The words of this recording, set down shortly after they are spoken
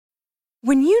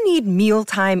When you need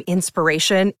mealtime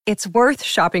inspiration, it's worth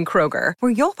shopping Kroger,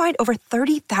 where you'll find over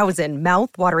 30,000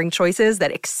 mouth-watering choices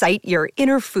that excite your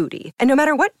inner foodie. And no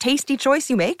matter what tasty choice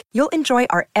you make, you'll enjoy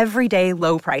our everyday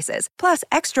low prices, plus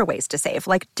extra ways to save,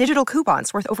 like digital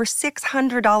coupons worth over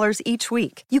 $600 each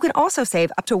week. You can also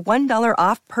save up to $1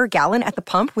 off per gallon at the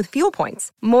pump with fuel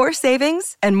points. More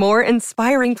savings and more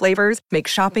inspiring flavors make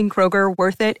shopping Kroger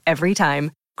worth it every time.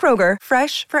 Kroger,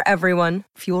 fresh for everyone.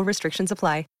 Fuel restrictions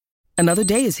apply. Another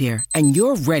day is here, and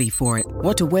you're ready for it.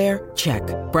 What to wear? Check.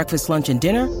 Breakfast, lunch, and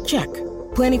dinner? Check.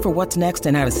 Planning for what's next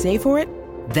and how to save for it?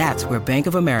 That's where Bank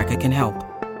of America can help.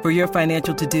 For your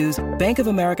financial to-dos, Bank of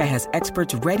America has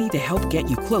experts ready to help get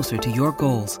you closer to your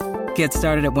goals. Get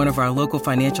started at one of our local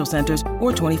financial centers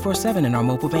or 24/7 in our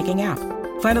mobile banking app.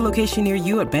 Find a location near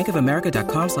you at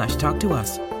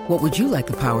bankofamerica.com/talktous. What would you like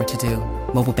the power to do?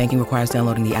 Mobile banking requires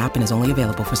downloading the app and is only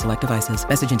available for select devices.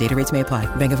 Message and data rates may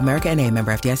apply. Bank of America N.A.,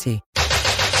 member FDIC.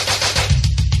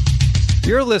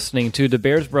 You're listening to the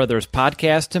Bears Brothers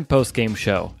podcast and postgame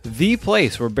show, the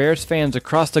place where Bears fans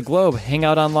across the globe hang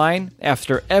out online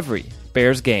after every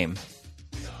Bears game.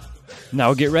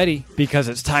 Now get ready, because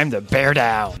it's time to bear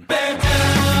down. Bear down.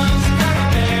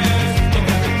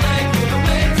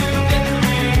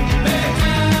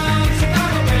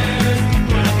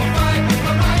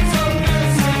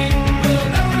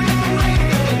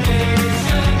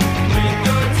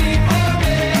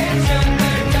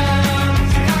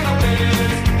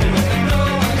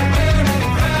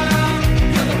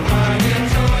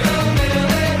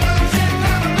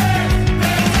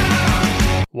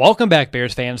 Welcome back,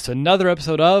 Bears fans, to another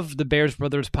episode of the Bears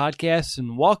Brothers podcast,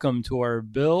 and welcome to our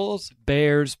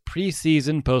Bills-Bears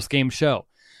preseason postgame show.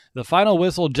 The final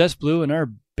whistle just blew, and our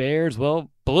Bears,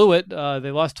 blew it. They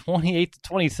lost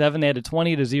 28-27. They had a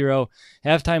 20-0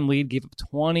 halftime lead, gave up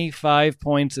 25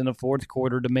 points in the fourth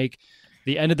quarter to make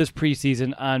the end of this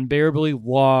preseason unbearably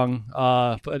long.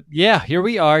 But yeah, here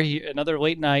we are, another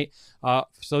late night.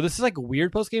 So this is like a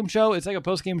weird postgame show. It's like a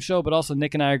postgame show, but also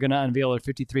Nick and I are going to unveil our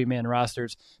 53-man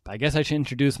rosters. But I guess I should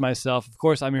introduce myself. Of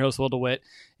course, I'm your host, Will DeWitt.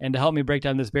 And to help me break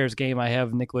down this Bears game, I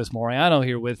have Nicholas Moriano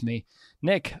here with me.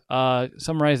 Nick,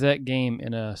 summarize that game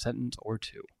in a sentence or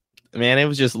two. Man, it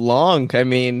was just long. I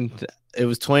mean, it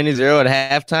was 20-0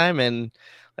 at halftime, and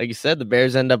like you said, the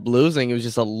Bears end up losing. It was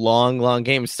just a long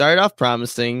game. It started off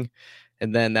promising,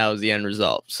 and then that was the end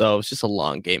result. So it's just a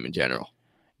long game in general.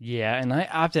 Yeah, and I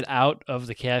opted out of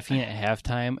the caffeine at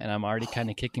halftime, and I'm already kind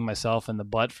of kicking myself in the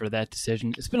butt for that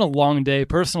decision. It's been a long day.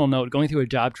 Personal note, going through a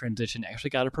job transition.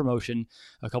 Actually got a promotion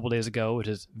a couple days ago, which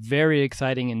is very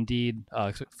exciting indeed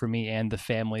for me and the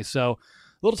family. So a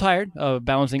little tired of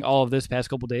balancing all of this past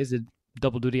couple days. Did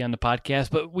double duty on the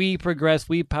podcast, but we progress,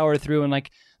 we power through, and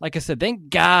like I said, thank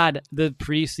God the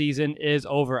preseason is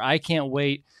over. I can't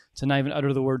wait to not even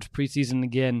utter the words preseason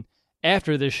again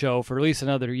after this show for at least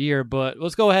another year. But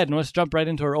let's go ahead and let's jump right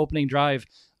into our opening drive,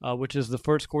 which is the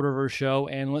first quarter of our show,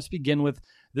 and let's begin with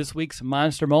this week's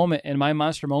monster moment. And my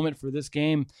monster moment for this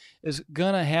game is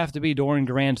gonna have to be Doran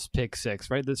Grant's pick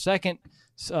six, right? The second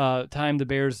time the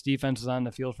Bears defense was on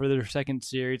the field for their second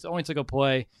series, only took a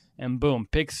play, and boom,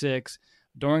 pick six.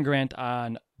 Doran Grant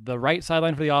on the right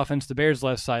sideline for the offense, the Bears'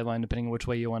 left sideline, depending on which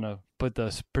way you want to put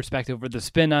the perspective or the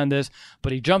spin on this.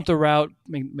 But he jumped a route,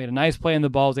 made a nice play on the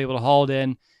ball, was able to haul it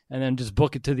in, and then just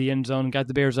book it to the end zone. Got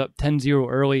the Bears up 10-0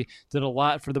 early. Did a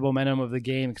lot for the momentum of the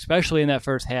game, especially in that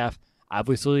first half.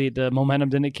 Obviously, the momentum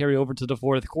didn't carry over to the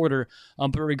fourth quarter.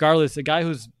 But regardless, the guy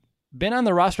who's been on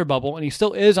the roster bubble, and he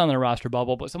still is on the roster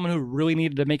bubble, but someone who really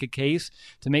needed to make a case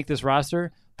to make this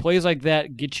roster, plays like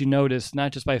that get you noticed,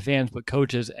 not just by fans, but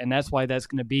coaches, and that's why that's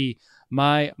going to be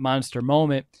my monster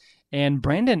moment. And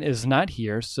Brandon is not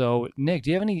here, so Nick,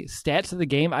 do you have any stats of the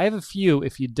game? I have a few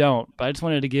if you don't, but I just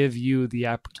wanted to give you the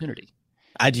opportunity.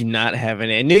 I do not have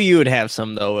any. I knew you would have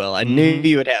some, though, Will. I knew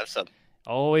you would have some.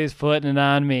 Always putting it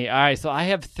on me. All right, so I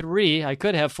have three. I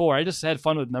could have four. I just had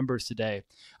fun with numbers today.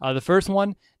 The first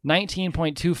one,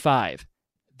 19.25.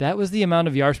 That was the amount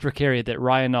of yards per carry that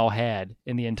Ryan Nall had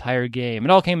in the entire game. It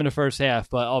all came in the first half,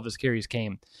 but all of his carries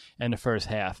came in the first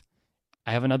half.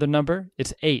 I have another number.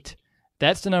 It's 8.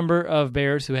 That's the number of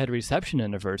Bears who had reception in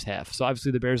the first half. So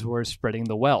obviously the Bears were spreading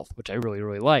the wealth, which I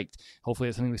really liked. Hopefully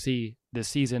it's something we see this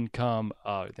season come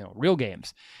real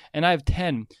games. And I have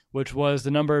 10, which was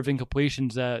the number of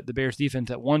incompletions that the Bears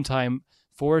defense at one time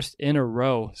forced in a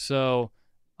row. So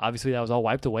obviously, that was all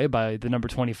wiped away by the number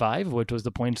 25, which was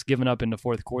the points given up in the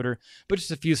fourth quarter. But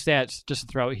just a few stats just to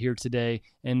throw out here today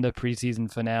in the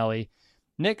preseason finale.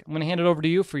 Nick, I'm going to hand it over to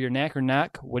you for your Knack or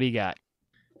Knock. What do you got?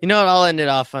 You know what? I'll end it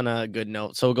off on a good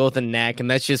note. So we'll go with a Knack,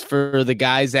 and that's just for the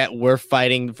guys that were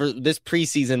fighting. For this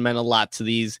preseason meant a lot to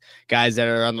these guys that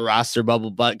are on the roster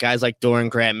bubble, but guys like Doran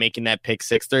Grant making that pick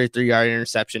six, 33-yard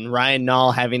interception, Ryan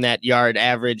Nall having that yard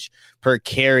average per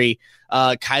carry,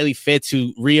 Kylie Fitz,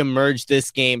 who reemerged this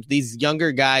game. These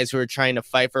younger guys who are trying to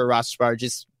fight for a roster spot,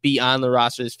 just be on the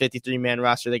roster, this 53-man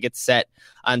roster that gets set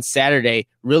on Saturday,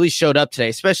 really showed up today,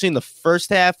 especially in the first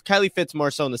half. Kylie Fitz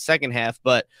more so in the second half,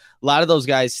 but a lot of those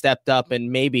guys stepped up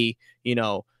and maybe,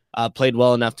 played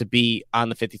well enough to be on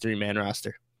the 53-man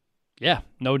roster. Yeah,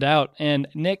 no doubt. And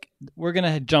Nick, we're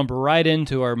going to jump right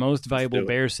into our most valuable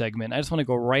Bears segment. I just want to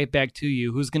go right back to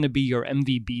you. Who's going to be your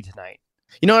MVP tonight?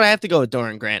 You know what? I have to go with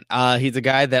Doran Grant. He's a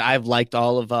guy that I've liked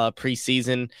all of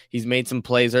preseason. He's made some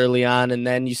plays early on, and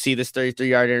then you see this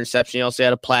 33-yard interception. He also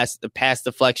had a pass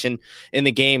deflection in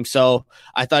the game. So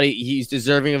I thought he's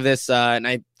deserving of this, and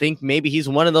I think maybe he's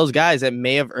one of those guys that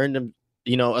may have earned him,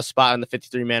 a spot on the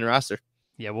 53-man roster.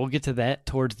 Yeah, we'll get to that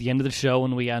towards the end of the show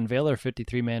when we unveil our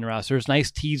 53-man rosters.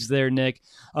 Nice tease there, Nick.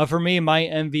 For me, my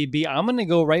MVP, I'm going to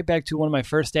go right back to one of my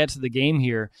first stats of the game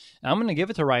here. I'm going to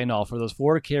give it to Ryan Nall for those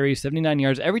 4 carries, 79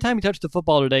 yards. Every time he touched the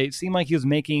football today, it seemed like he was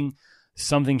making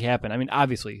something happen. I mean,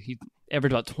 obviously, he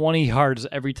averaged about 20 yards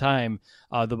every time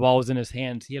the ball was in his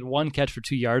hands. He had 1 catch for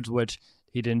 2 yards, which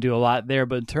he didn't do a lot there.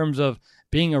 But in terms of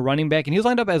being a running back, and he was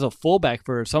lined up as a fullback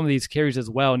for some of these carries as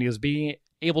well, and he was being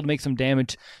able to make some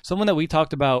damage. Someone that we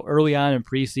talked about early on in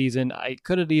preseason, I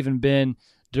could have even been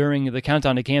during the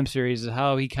Countdown to Camp series, is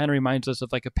how he kind of reminds us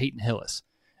of like a Peyton Hillis,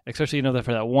 especially that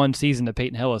for that one season that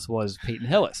Peyton Hillis was Peyton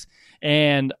Hillis.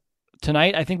 And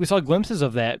tonight, I think we saw glimpses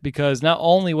of that because not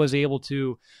only was he able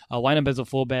to line up as a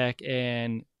fullback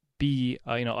and be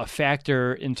a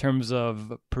factor in terms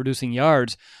of producing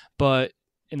yards, but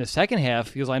in the second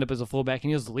half, he was lined up as a fullback, and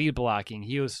he was lead blocking.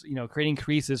 He was, creating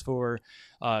creases for,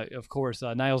 of course,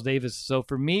 Niles Davis. So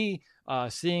for me,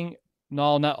 seeing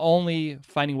Nall not only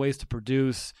finding ways to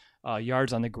produce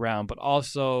yards on the ground, but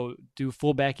also do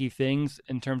fullbacky things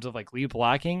in terms of like lead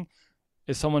blocking,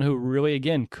 is someone who really,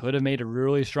 again, could have made a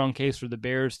really strong case for the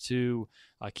Bears to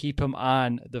keep him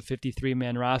on the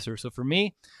 53-man roster. So for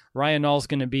me, Ryan Nall is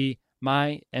going to be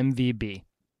my MVP.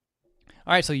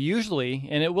 All right, so usually,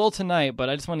 and it will tonight, but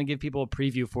I just want to give people a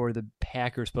preview for the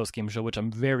Packers postgame show, which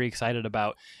I'm very excited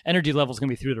about. Energy level is going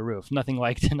to be through the roof. Nothing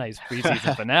like tonight's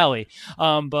preseason finale.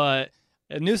 But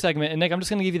a new segment, and Nick, I'm just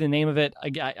going to give you the name of it.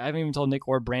 I haven't even told Nick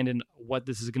or Brandon what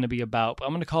this is going to be about, but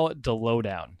I'm going to call it The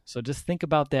Lowdown. So just think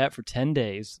about that for 10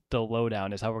 days. The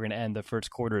Lowdown is how we're going to end the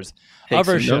first quarters of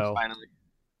our show.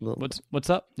 What's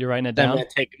up? You're writing it down? I'm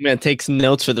going to take some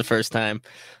notes for the first time.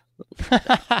 All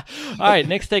right,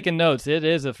 Nick's taking notes. It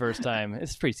is the first time.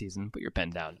 It's preseason. Put your pen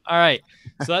down. All right,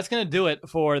 so that's going to do it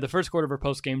for the first quarter of our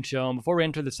post-game show. And before we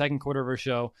enter the second quarter of our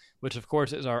show, which of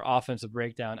course is our offensive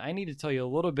breakdown, I need to tell you a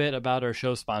little bit about our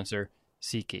show sponsor,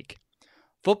 SeatGeek.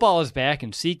 Football is back,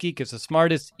 and SeatGeek is the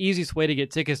smartest, easiest way to get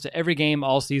tickets to every game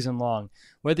all season long.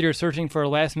 Whether you're searching for a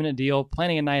last-minute deal,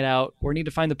 planning a night out, or need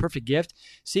to find the perfect gift,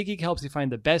 SeatGeek helps you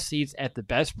find the best seats at the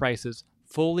best prices,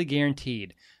 fully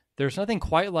guaranteed. There's nothing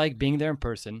quite like being there in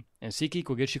person, and SeatGeek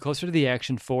will get you closer to the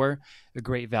action for a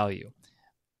great value.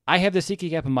 I have the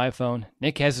SeatGeek app on my phone.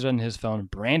 Nick has it on his phone.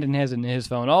 Brandon has it on his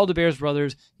phone. All the Bears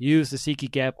brothers use the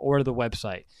SeatGeek app or the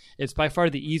website. It's by far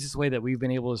the easiest way that we've been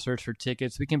able to search for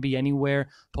tickets. We can be anywhere,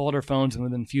 pull out our phones, and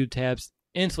within a few taps,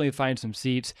 instantly find some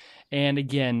seats. And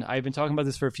again, I've been talking about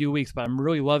this for a few weeks, but I'm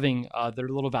really loving their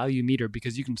little value meter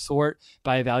because you can sort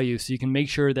by value, so you can make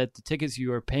sure that the tickets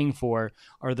you are paying for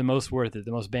are the most worth it,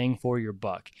 the most bang for your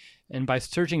buck. And by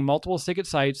searching multiple ticket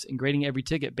sites and grading every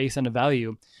ticket based on a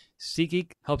value,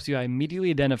 SeatGeek helps you immediately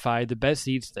identify the best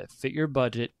seats that fit your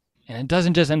budget. And it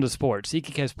doesn't just end with sports.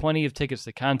 SeatGeek has plenty of tickets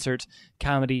to concerts,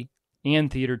 comedy, and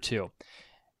theater too.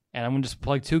 And I'm going to just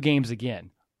plug 2 games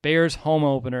again. Bears home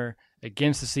opener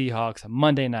against the Seahawks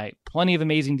Monday night. Plenty of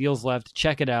amazing deals left.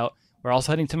 Check it out. We're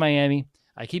also heading to Miami.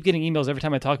 I keep getting emails every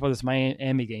time I talk about this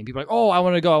Miami game. People are like, oh, I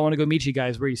want to go. I want to go meet you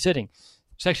guys. Where are you sitting?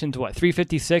 Section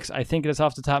 356. I think it's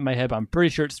off the top of my head, but I'm pretty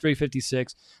sure it's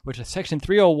 356, which is section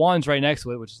 301's right next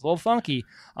to it, which is a little funky.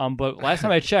 But last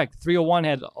time I checked, 301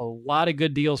 had a lot of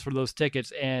good deals for those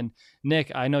tickets. And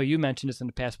Nick, I know you mentioned this in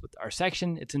the past, but our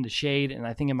section, it's in the shade. And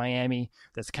I think in Miami,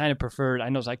 that's kind of preferred. I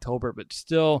know it's October, but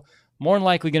still more than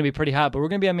likely going to be pretty hot. But we're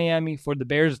going to be in Miami for the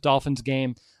Bears-Dolphins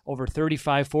game. Over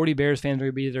 35, 40 Bears fans are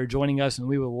going to be there joining us, and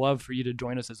we would love for you to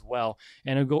join us as well.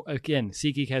 And again,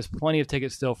 SeatGeek has plenty of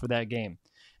tickets still for that game.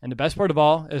 And the best part of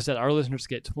all is that our listeners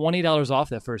get $20 off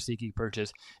that first SeatGeek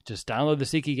purchase. Just download the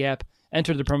SeatGeek app,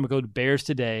 enter the promo code BEARS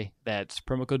today. That's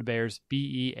promo code BEARS,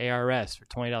 BEARS, for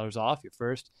 $20 off your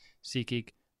first SeatGeek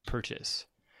purchase.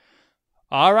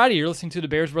 Alrighty, you're listening to the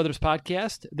Bears Brothers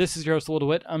podcast. This is your host, Will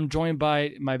DeWitt. I'm joined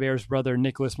by my Bears brother,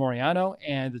 Nicholas Moriano,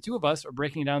 and the two of us are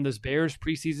breaking down this Bears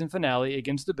preseason finale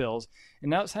against the Bills. And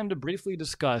now it's time to briefly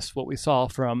discuss what we saw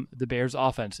from the Bears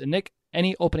offense. And Nick,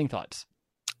 any opening thoughts?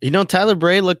 Tyler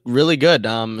Bray looked really good,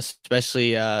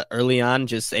 especially early on,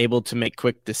 just able to make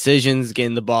quick decisions,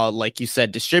 getting the ball, like you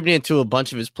said, distributing it to a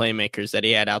bunch of his playmakers that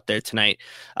he had out there tonight.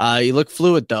 He looked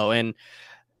fluid, though, and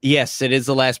yes, it is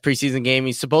the last preseason game.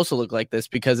 He's supposed to look like this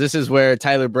because this is where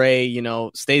Tyler Bray,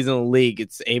 stays in the league.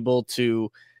 It's able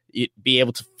to be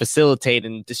able to facilitate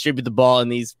and distribute the ball in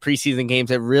these preseason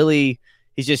games that really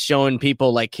he's just showing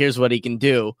people, like, here's what he can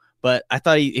do. But I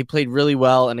thought he played really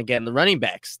well. And again, the running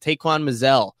backs, Taquan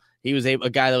Mizzell, he was a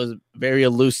guy that was very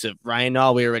elusive. Ryan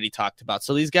Nall, we already talked about.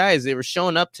 So these guys, they were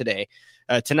showing up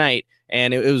tonight,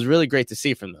 and it was really great to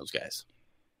see from those guys.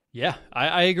 Yeah,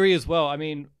 I agree as well. I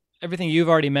mean, everything you've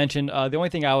already mentioned. The only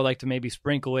thing I would like to maybe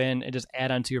sprinkle in and just add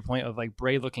on to your point of like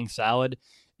Bray looking solid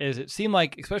is it seemed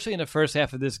like, especially in the first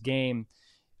half of this game,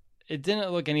 it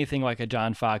didn't look anything like a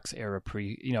John Fox era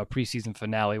preseason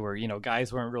finale where,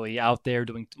 guys weren't really out there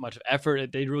doing much of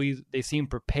effort. They seemed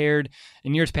prepared.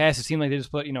 In years past, it seemed like they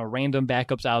just put, random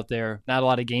backups out there, not a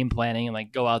lot of game planning, and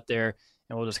like go out there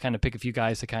and we'll just kind of pick a few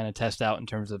guys to kind of test out in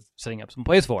terms of setting up some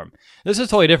plays for them. This is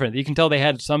totally different. You can tell they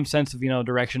had some sense of,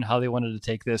 direction, how they wanted to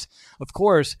take this. Of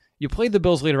course, you played the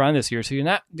Bills later on this year, so you're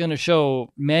not going to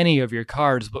show many of your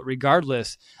cards, but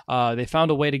regardless, they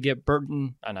found a way to get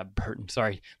Bray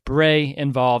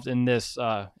involved in this,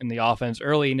 in the offense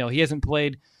early. He hasn't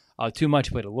played too much.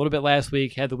 He played a little bit last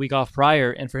week, had the week off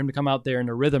prior, and for him to come out there in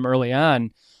a rhythm early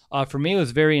on, for me, it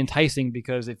was very enticing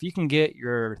because if you can get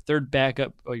your third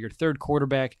backup or your third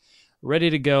quarterback ready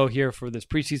to go here for this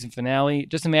preseason finale,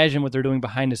 just imagine what they're doing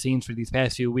behind the scenes for these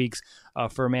past few weeks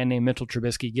for a man named Mitchell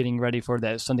Trubisky getting ready for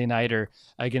that Sunday nighter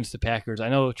against the Packers. I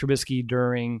know Trubisky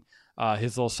during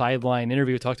his little sideline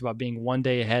interview talked about being one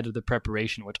day ahead of the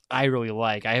preparation, which I really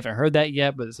like. I haven't heard that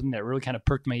yet, but it's something that really kind of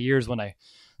perked my ears when I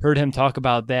heard him talk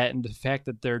about that, and the fact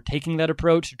that they're taking that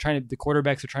approach. The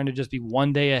quarterbacks are trying to just be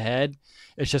one day ahead.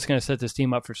 It's just going to set this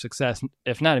team up for success,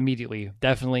 if not immediately,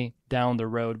 definitely down the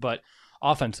road. But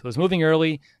offense was moving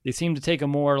early. They seemed to take a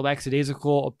more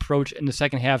lackadaisical approach in the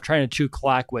second half, trying to chew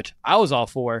clock, which I was all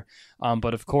for.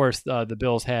 But of course, the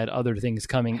Bills had other things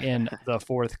coming in the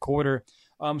fourth quarter.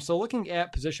 So looking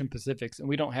at position specifics, and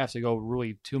we don't have to go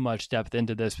really too much depth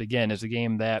into this. Again, it's a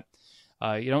game that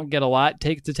you don't get a lot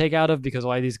to take out of because a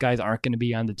lot of these guys aren't going to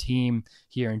be on the team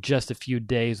here in just a few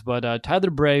days. But Tyler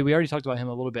Bray, we already talked about him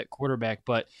a little bit, quarterback,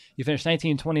 but he finished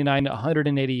 19-29,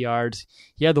 180 yards.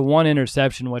 He had the one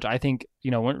interception, which I think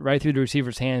went right through the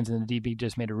receiver's hands, and the DB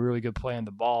just made a really good play on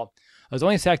the ball. I was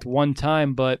only sacked one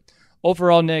time, but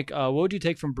overall, Nick, what would you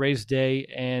take from Bray's day?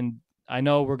 And I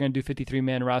know we're going to do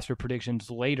 53-man roster predictions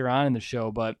later on in the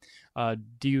show, but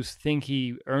do you think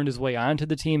he earned his way onto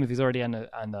the team if he's already on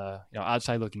the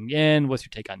outside looking in? What's your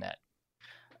take on that?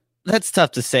 That's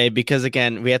tough to say because,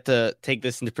 again, we have to take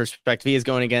this into perspective. He is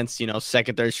going against,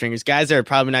 second, third stringers, guys that are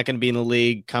probably not going to be in the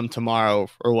league come tomorrow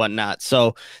or whatnot.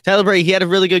 So Tyler Bray, he had a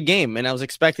really good game, and I was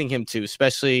expecting him to,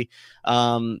 especially,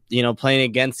 playing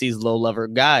against these low-level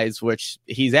guys, which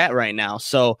he's at right now.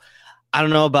 So I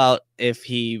don't know about if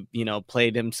he,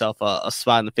 played himself a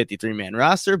spot in the 53-man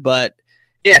roster, but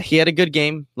yeah, he had a good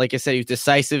game. Like I said, he was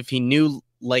decisive. He knew,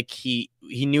 he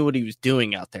knew what he was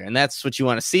doing out there, and that's what you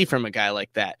want to see from a guy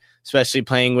like that, especially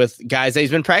playing with guys that he's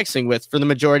been practicing with for the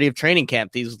majority of training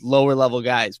camp, these lower level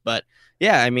guys. But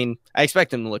yeah, I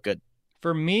expect him to look good.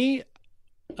 For me,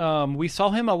 we saw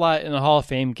him a lot in the Hall of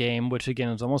Fame game, which again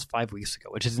was almost 5 weeks ago,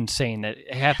 which is insane that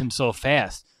it happened so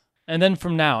fast. And then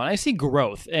from now, and I see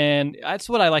growth, and that's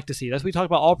what I like to see. That's what we talk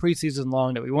about all preseason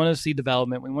long, that we want to see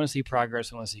development, we want to see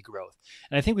progress, we want to see growth.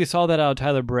 And I think we saw that out of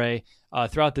Tyler Bray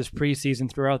throughout this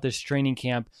preseason, throughout this training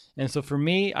camp. And so for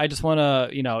me, I just want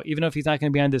to, even if he's not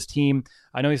going to be on this team,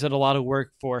 I know he's had a lot of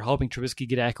work for helping Trubisky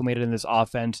get acclimated in this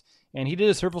offense. And he did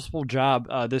a serviceable job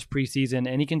this preseason,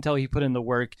 and you can tell he put in the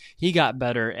work. He got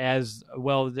better as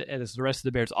well as the rest of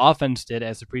the Bears offense did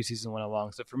as the preseason went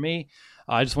along. So for me,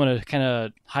 I just want to kind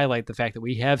of highlight the fact that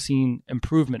we have seen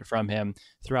improvement from him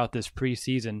throughout this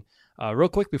preseason. Real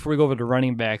quick, before we go over to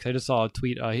running backs, I just saw a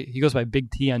tweet. He goes by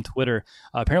Big T on Twitter.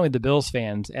 Apparently the Bills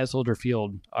fans at Soldier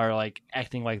Field are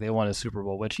acting like they won a Super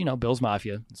Bowl, which, Bills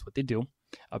Mafia, that's what they do,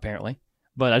 apparently.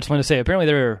 But I just want to say, apparently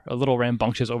they're a little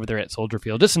rambunctious over there at Soldier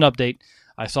Field. Just an update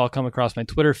I saw come across my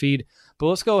Twitter feed. But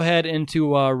let's go ahead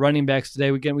into running backs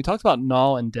today. We talked about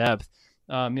Nall in depth.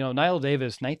 Niall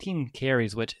Davis, 19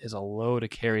 carries, which is a load of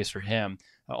carries for him.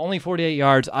 Only 48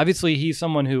 yards. Obviously, he's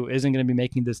someone who isn't going to be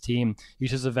making this team.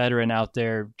 He's just a veteran out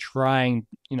there trying,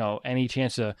 any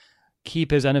chance to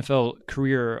keep his NFL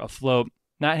career afloat.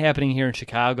 Not happening here in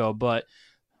Chicago, but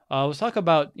let's talk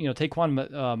about, Taquan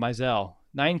Mizell.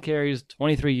 9 carries,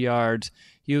 23 yards.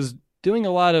 He was doing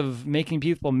a lot of making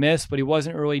people miss, but he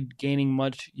wasn't really gaining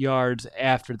much yards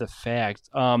after the fact.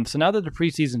 So now that the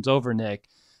preseason's over, Nick,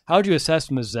 how would you assess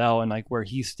Mizell and where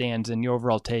he stands in your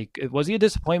overall take? Was he a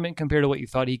disappointment compared to what you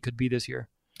thought he could be this year?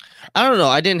 I don't know.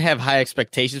 I didn't have high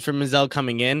expectations for Mizell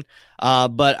coming in,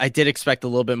 but I did expect a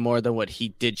little bit more than what he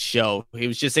did show. He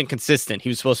was just inconsistent. He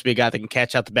was supposed to be a guy that can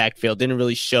catch out the backfield. Didn't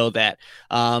really show that.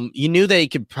 You knew that he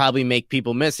could probably make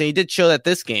people miss, and he did show that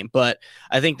this game. But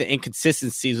I think the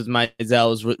inconsistencies with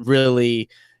Mizell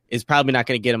is probably not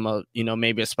going to get him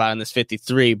maybe a spot on this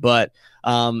 53. But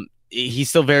he's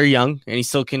still very young, and he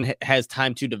still has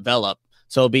time to develop.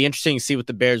 So it'll be interesting to see what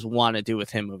the Bears want to do with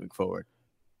him moving forward.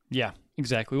 Yeah,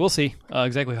 exactly. We'll see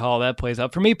exactly how all that plays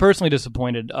out. For me personally,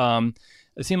 disappointed.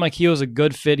 It seemed like he was a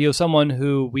good fit. He was someone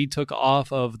who we took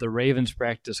off of the Ravens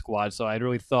practice squad. So I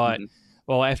really thought,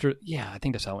 I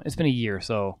think that's how it went. It's been a year.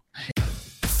 So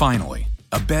finally,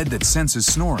 a bed that senses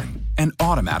snoring and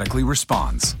automatically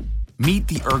responds. Meet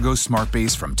the Ergo Smart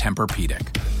Base from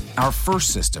Tempur-Pedic, our first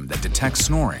system that detects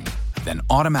snoring, then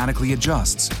automatically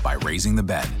adjusts by raising the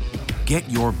bed. Get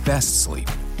your best sleep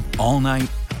all night,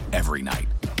 every night.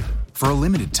 For a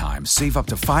limited time, save up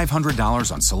to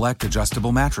 $500 on select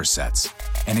adjustable mattress sets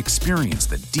and experience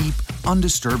the deep,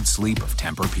 undisturbed sleep of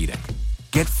Tempur-Pedic.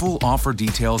 Get full offer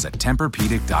details at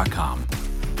TempurPedic.com.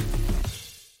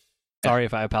 Sorry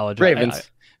if I apologize.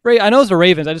 Ravens. I know it's the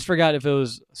Ravens. I just forgot if it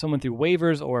was someone through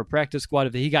waivers or a practice squad.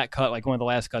 If he got cut, like one of the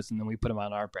last cuts, and then we put him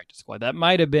on our practice squad. That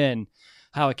might have been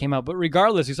how it came out. But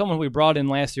regardless, he's someone who we brought in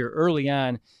last year early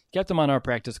on, kept him on our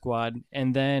practice squad,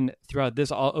 and then throughout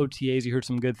this all OTAs, you heard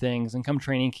some good things. And come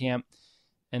training camp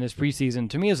and this preseason,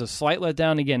 to me, is a slight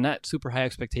letdown. Again, not super high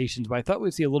expectations, but I thought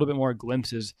we'd see a little bit more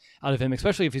glimpses out of him,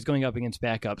 especially if he's going up against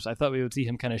backups. I thought we would see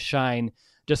him kind of shine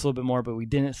just a little bit more, but we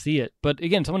didn't see it. But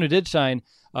again, someone who did shine,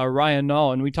 Ryan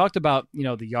Nall, and we talked about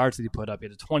the yards that he put up. He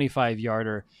had a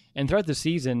 25-yarder, and throughout the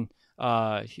season,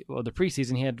 the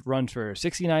preseason, he had runs for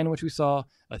 69, which we saw,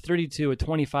 a 32, a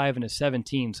 25, and a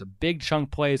 17. So big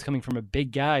chunk plays coming from a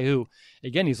big guy who,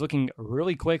 again, he's looking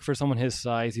really quick for someone his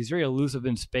size. He's very elusive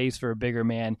in space for a bigger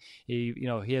man. He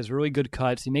has really good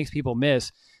cuts. He makes people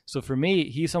miss. So for me,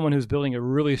 he's someone who's building a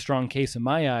really strong case in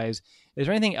my eyes. Is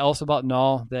there anything else about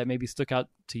Nall that maybe stuck out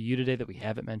to you today that we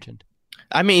haven't mentioned?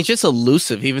 I mean, he's just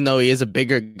elusive, even though he is a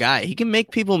bigger guy. He can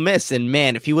make people miss. And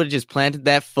man, if he would have just planted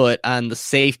that foot on the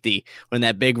safety when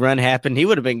that big run happened, he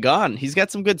would have been gone. He's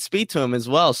got some good speed to him as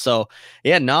well. So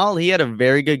yeah, Nall, he had a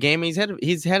very good game. He's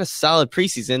had a solid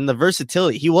preseason. The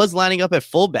versatility, he was lining up at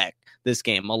fullback this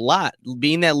game a lot,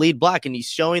 being that lead block, and he's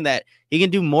showing that he can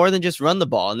do more than just run the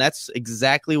ball. And that's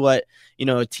exactly what,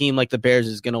 a team like the Bears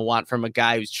is going to want from a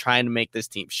guy who's trying to make this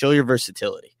team. Show your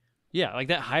versatility. Yeah, like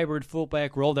that hybrid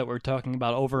fullback role that we were talking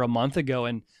about over a month ago.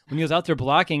 And when he was out there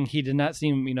blocking, he did not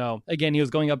seem, again, he was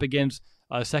going up against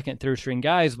second, third string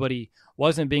guys, but he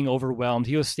wasn't being overwhelmed.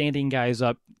 He was standing guys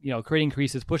up, creating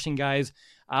creases, pushing guys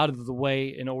out of the way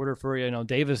in order for,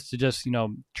 Davis to just,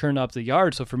 turn up the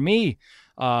yard. So for me,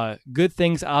 good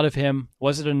things out of him.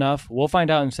 Was it enough? We'll find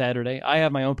out on Saturday. I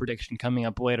have my own prediction coming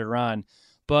up later on.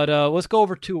 But let's go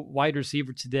over to wide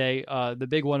receiver today. The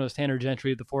big one was Tanner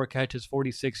Gentry, the 4 catches,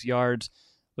 46 yards.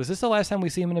 Was this the last time we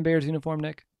see him in a Bears uniform,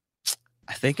 Nick?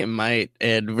 I think it might,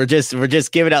 and we're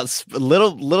just giving out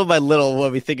little by little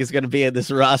what we think is going to be in this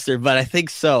roster, but I think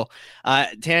so.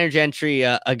 Tanner Gentry,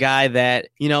 a guy that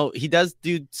he does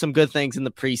do some good things in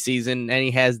the preseason, and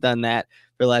he has done that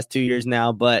for the last 2 years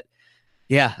now. But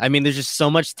yeah, I mean, there's just so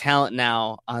much talent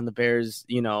now on the Bears,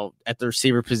 at the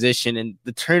receiver position, and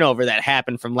the turnover that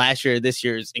happened from last year to this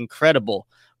year is incredible.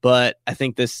 But I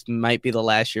think this might be the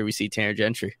last year we see Tanner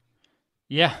Gentry.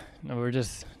 Yeah, no, we're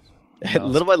just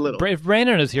little by little. If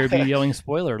Brandon is here, he'd be yelling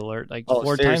spoiler alert like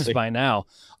 4 seriously. times by now.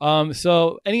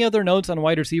 So any other notes on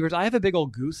wide receivers? I have a big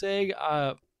old goose egg.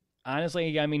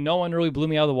 Honestly, I mean, no one really blew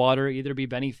me out of the water. Either be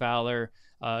Benny Fowler,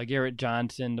 Garrett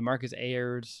Johnson, DeMarcus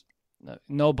Ayers.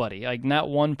 Nobody, like not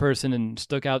one person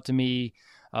stuck out to me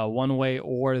one way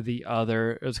or the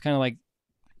other. It was kind of like,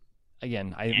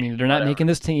 again, I mean, they're not making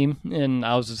this team, and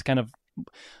I was just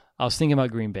I was thinking about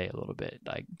Green Bay a little bit.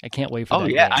 Like, I can't wait for that. Oh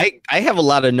yeah, game. I have a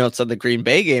lot of notes on the Green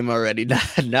Bay game already,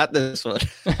 not this one.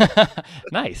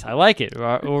 Nice, I like it.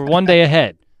 We're one day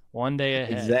ahead. One day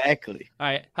ahead. Exactly. All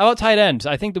right. How about tight ends?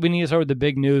 I think that we need to start with the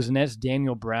big news, and that's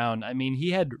Daniel Brown. I mean,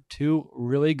 he had 2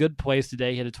 really good plays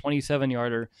today. He had a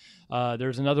 27-yarder.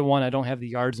 There's another one. I don't have the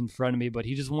yards in front of me, but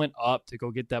he just went up to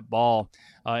go get that ball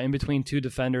in between 2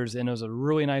 defenders, and it was a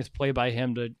really nice play by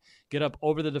him to get up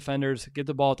over the defenders, get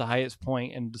the ball at the highest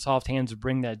point, and the soft hands to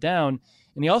bring that down.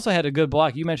 And he also had a good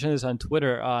block. You mentioned this on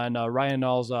Twitter on Ryan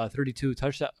Nall's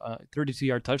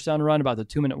 32-yard touchdown run about the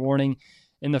 2-minute warning.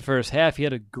 In the first half, he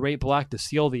had a great block to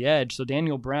seal the edge. So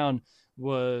Daniel Brown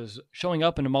was showing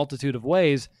up in a multitude of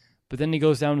ways, but then he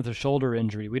goes down with a shoulder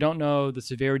injury. We don't know the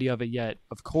severity of it yet,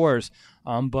 of course,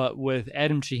 but with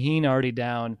Adam Shaheen already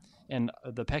down and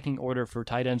the pecking order for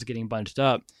tight ends getting bunched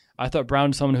up, I thought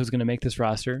Brown's someone who's going to make this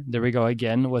roster. There we go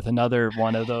again with another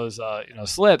one of those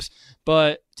slips.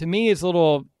 But to me, it's a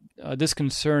little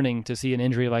disconcerting to see an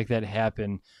injury like that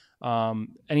happen.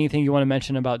 Anything you want to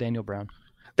mention about Daniel Brown?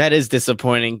 That is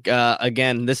disappointing.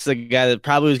 Again, this is a guy that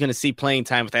probably was going to see playing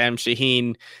time with Adam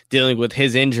Shaheen dealing with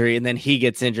his injury, and then he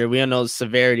gets injured. We don't know the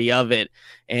severity of it.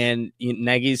 And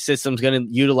Nagy's system's going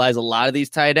to utilize a lot of these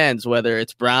tight ends, whether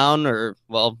it's Brown or,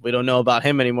 well, we don't know about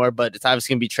him anymore, but it's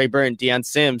obviously going to be Trey Burton, Deion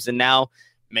Sims, and now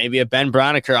maybe a Ben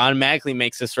Broniker automatically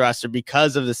makes this roster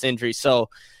because of this injury. So,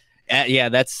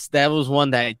 that was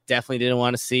one that I definitely didn't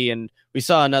want to see. And we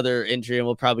saw another injury, and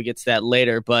we'll probably get to that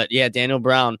later. But, yeah, Daniel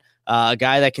Brown, a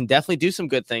guy that can definitely do some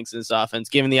good things in this offense,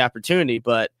 given the opportunity,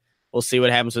 but we'll see what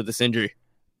happens with this injury.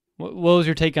 What was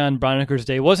your take on Broniker's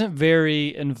day? Wasn't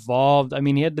very involved. I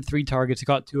mean, he had the 3 targets. He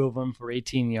caught 2 of them for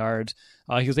 18 yards.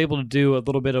 He was able to do a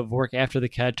little bit of work after the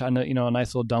catch on a nice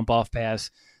little dump-off pass.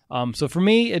 So for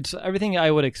me, it's everything I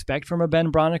would expect from a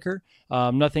Ben Broniker.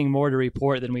 Nothing more to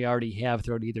report than we already have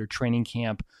throughout either training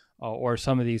camp or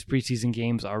some of these preseason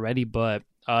games already, but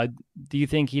do you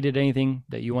think he did anything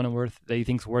that you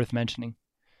think's worth mentioning?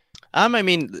 I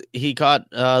mean, he caught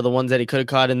the ones that he could have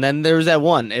caught, and then there was that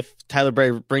one. If Tyler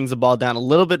Bray brings the ball down a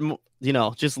little bit,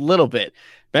 just a little bit,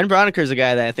 Ben Broniker is a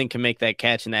guy that I think can make that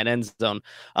catch in that end zone.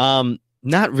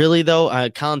 Not really though.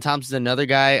 Colin Thompson's another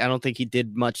guy. I don't think he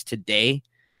did much today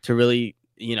to really,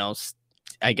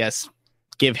 I guess,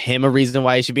 give him a reason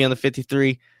why he should be on the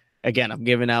 53. Again, I'm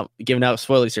giving out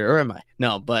spoilers here, or am I?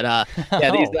 No, but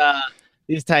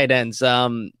these tight ends,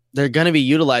 they're going to be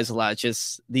utilized a lot.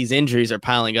 Just these injuries are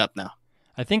piling up now.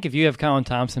 I think if you have Colin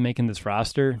Thompson making this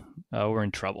roster, we're in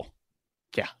trouble.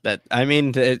 Yeah, the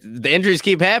injuries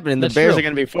keep happening. The Bears are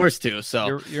going to be forced to.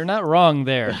 So you're not wrong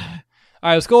there. All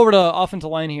right, let's go over to offensive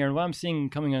line here. And what I'm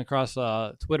seeing coming across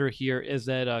Twitter here is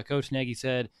that Coach Nagy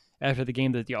said after the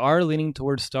game that they are leaning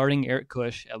towards starting Eric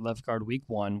Kush at left guard week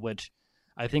 1, which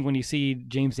I think when you see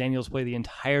James Daniels play the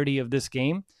entirety of this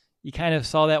game, you kind of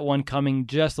saw that one coming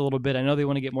just a little bit. I know they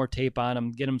want to get more tape on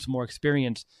him, get him some more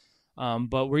experience.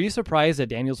 But were you surprised that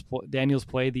Daniels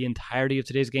played the entirety of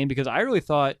today's game? Because I really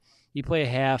thought he'd play a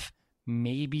half,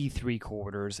 maybe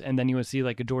 3/4, and then you would see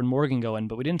like a Jordan Morgan go in.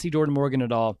 But we didn't see Jordan Morgan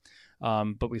at all.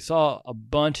 But we saw a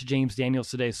bunch of James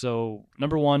Daniels today. So,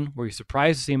 number one, were you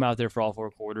surprised to see him out there for all 4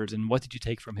 quarters? And what did you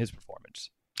take from his performance?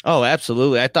 Oh,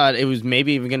 absolutely. I thought it was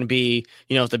maybe even going to be,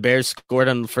 if the Bears scored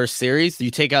on the first series,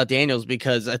 you take out Daniels,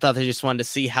 because I thought they just wanted to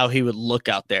see how he would look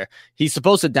out there. He's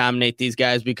supposed to dominate these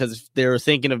guys because if they were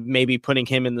thinking of maybe putting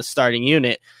him in the starting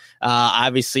unit,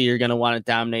 obviously you're going to want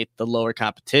to dominate the lower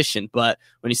competition. But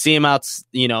when you see him out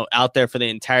there for the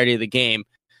entirety of the game,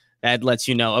 that lets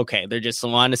you know, okay, they're just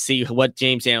wanting to see what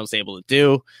James Daniels is able to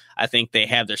do. I think they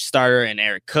have their starter in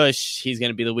Eric Kush. He's going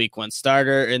to be the week 1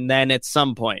 starter. And then at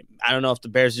some point, I don't know if the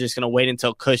Bears are just going to wait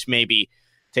until Kush maybe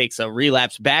takes a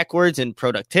relapse backwards in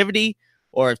productivity,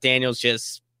 or if Daniels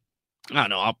just,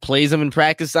 plays him in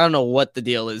practice. I don't know what the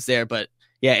deal is there. But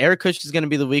yeah, Eric Kush is going to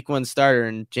be the week 1 starter,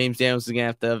 and James Daniels is going to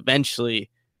have to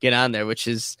eventually get on there, which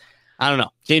is, I don't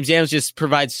know. James Daniels just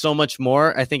provides so much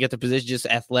more, I think, at the position just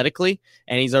athletically,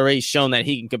 and he's already shown that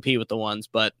he can compete with the ones.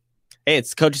 But, hey,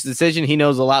 it's coach's decision. He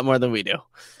knows a lot more than we do.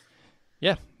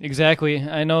 Yeah, exactly.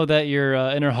 I know that your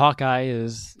inner Hawkeye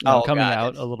is coming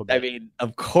out a little bit. I mean,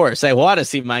 of course. I want to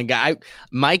see my guy.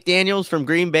 Mike Daniels from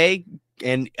Green Bay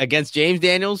and against James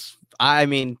Daniels, I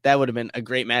mean, that would have been a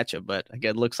great matchup. But,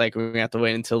 again, it looks like we're going to have to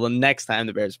wait until the next time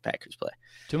the Bears and Packers play.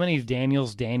 Too many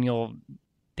Daniels, Daniel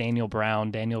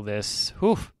Brown, Daniel this.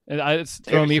 Whew. It's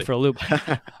throwing me for a loop.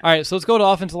 All right, so let's go to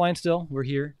offensive line still. We're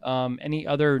here. Any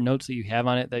other notes that you have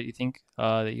on it that you think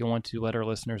that you want to let our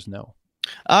listeners know?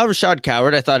 Rashad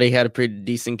Coward, I thought he had a pretty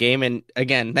decent game. And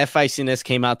again, that feistiness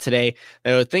came out today.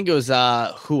 I think it was,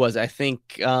 who was it? I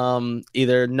think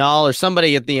either Nall or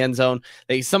somebody at the end zone.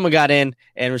 Someone got in,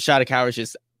 and Rashad Coward was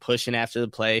just pushing after the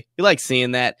play. You like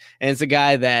seeing that. And it's a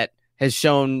guy that has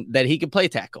shown that he could play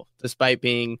tackle despite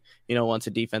being, once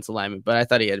a defensive lineman. But I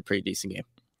thought he had a pretty decent game.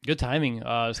 Good timing.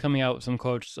 It's coming out with some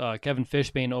quotes. Kevin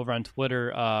Fishbane over on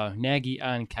Twitter, Nagy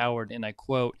on Coward, and I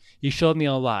quote, "He showed me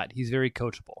a lot. He's very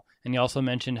coachable." And he also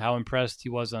mentioned how impressed he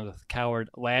was on the Coward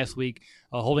last week,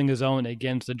 holding his own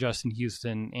against a Justin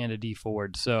Houston and a D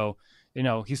Ford. So,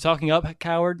 he's talking up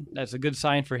Coward. That's a good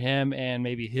sign for him and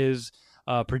maybe his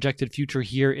projected future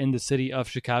here in the city of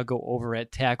Chicago over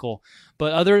at tackle.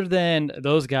 But other than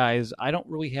those guys, I don't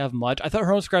really have much. I thought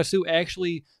Hroniss Grasu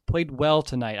actually played well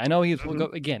tonight. I know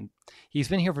again, he's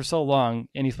been here for so long,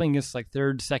 and he's playing against like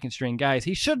third, second string guys.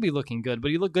 He should be looking good,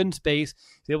 but he looked good in space.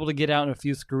 He's able to get out in a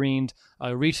few screens,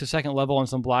 reach the second level on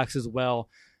some blocks as well.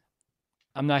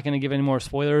 I'm not going to give any more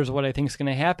spoilers of what I think is going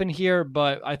to happen here,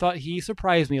 but I thought he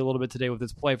surprised me a little bit today with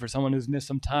his play. For someone who's missed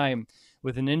some time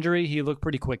with an injury, he looked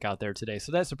pretty quick out there today,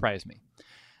 so that surprised me.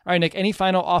 All right, Nick, any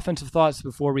final offensive thoughts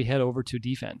before we head over to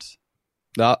defense?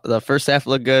 The first half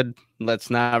looked good. Let's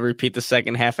not repeat the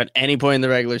second half at any point in the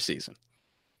regular season.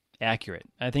 Accurate.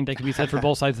 I think that can be said for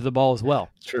both sides of the ball as well.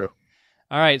 True.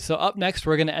 All right, so up next,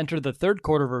 we're going to enter the third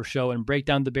quarter of our show and break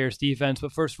down the Bears defense.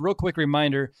 But first, real quick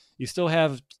reminder, you still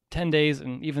have 10 days,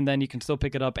 and even then you can still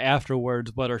pick it up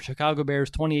afterwards. But our Chicago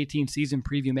Bears 2018 Season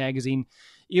Preview Magazine,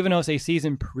 even though it's a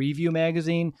season preview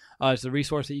magazine, it's a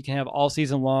resource that you can have all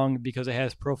season long because it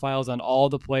has profiles on all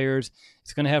the players.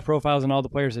 It's going to have profiles on all the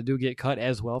players that do get cut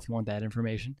as well if you want that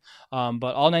information.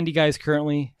 But all 90 guys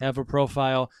currently have a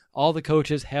profile. All the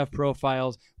coaches have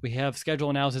profiles. We have schedule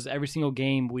analysis every single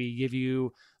game. We give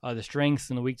you the strengths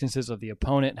and the weaknesses of the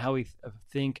opponent, how we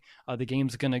think the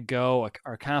game's going to go,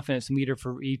 our confidence meter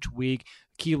for each week,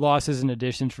 key losses and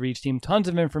additions for each team, tons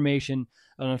of information.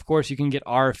 And of course, you can get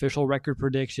our official record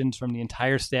predictions from the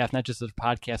entire staff, not just the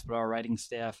podcast, but our writing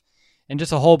staff, and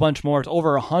just a whole bunch more. It's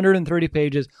over 130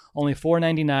 pages, only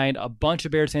 $4.99. A bunch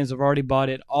of Bears fans have already bought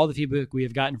it. All the feedback we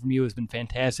have gotten from you has been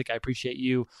fantastic. I appreciate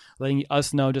you letting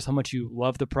us know just how much you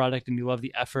love the product and you love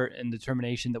the effort and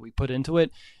determination that we put into it.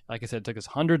 Like I said, it took us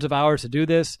hundreds of hours to do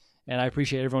this, and I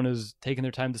appreciate everyone who's taken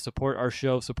their time to support our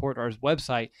show, support our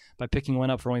website by picking one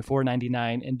up for only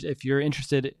 $4.99. And if you're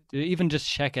interested, even just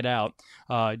check it out.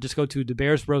 Just go to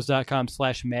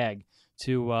thebearsbros.com/mag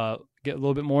to get a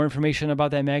little bit more information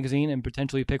about that magazine and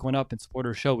potentially pick one up and support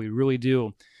our show. We really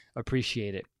do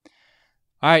appreciate it.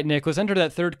 All right, Nick, let's enter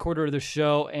that third quarter of the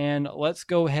show, and let's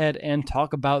go ahead and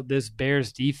talk about this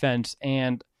Bears defense.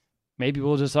 And maybe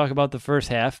we'll just talk about the first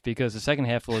half because the second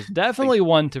half was definitely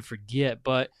one to forget.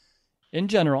 But in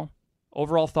general,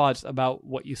 overall thoughts about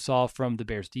what you saw from the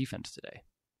Bears defense today.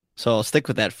 So I'll stick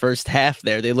with that first half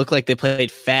there. They looked like they played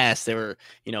fast. They were,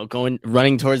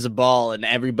 running towards the ball, and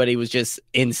everybody was just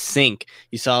in sync.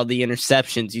 You saw the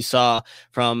interceptions. You saw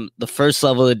from the first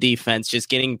level of the defense just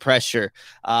getting pressure.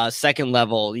 Second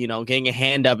level, getting a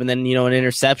hand up, and then, an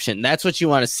interception. That's what you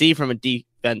want to see from a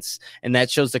defense, and that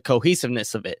shows the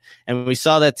cohesiveness of it. And we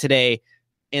saw that today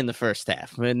in the first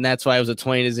half, and that's why it was a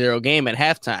 20-0 game at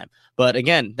halftime. But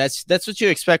again, that's what you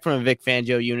expect from a Vic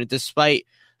Fangio unit, despite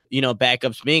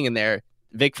backups being in there.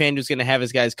 Vic Fangio's going to have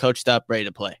his guys coached up, ready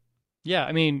to play. Yeah,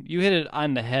 I mean, you hit it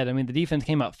on the head. I mean, the defense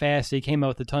came out fast. They came out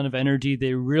with a ton of energy.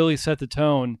 They really set the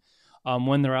tone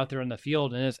when they're out there on the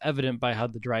field, and it's evident by how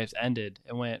the drives ended.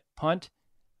 It went punt,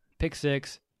 pick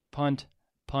six, punt,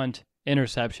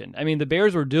 interception. I mean, the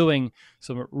Bears were doing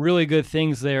some really good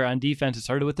things there on defense. It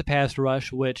started with the pass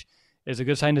rush, which is a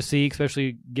good sign to see,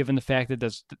 especially given the fact that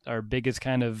that's our biggest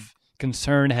kind of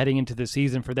concern heading into the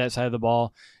season for that side of the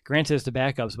ball. Granted, it's the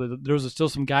backups, but there's still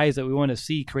some guys that we want to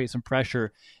see create some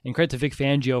pressure. And credit to Vic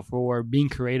Fangio for being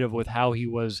creative with how he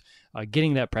was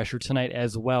getting that pressure tonight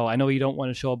as well. I know you don't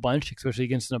want to show a bunch, especially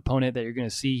against an opponent that you're going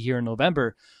to see here in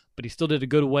November, but he still did a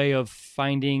good way of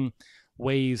finding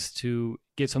ways to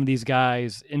get some of these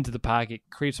guys into the pocket,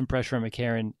 create some pressure on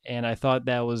McCarron. And I thought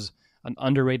that was an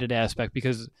underrated aspect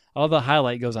because all the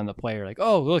highlight goes on the player. Like,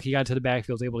 oh, look, he got to the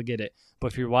backfield, was able to get it. But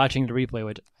if you're watching the replay,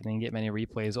 which I didn't get many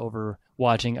replays over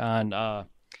watching on a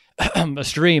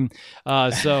stream,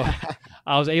 so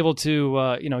I was able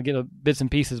to, get bits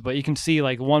and pieces. But you can see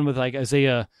like one with like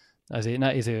Kylie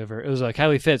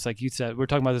Fitz, like you said. We're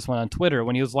talking about this one on Twitter.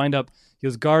 When he was lined up, he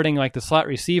was guarding like the slot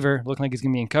receiver, looking like he's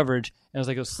going to be in coverage. And it was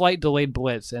like a slight delayed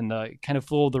blitz and kind of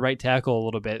fooled the right tackle a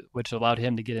little bit, which allowed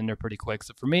him to get in there pretty quick.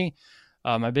 So for me,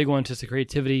 my big one is just the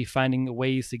creativity, finding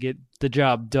ways to get the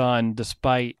job done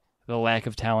despite the lack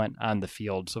of talent on the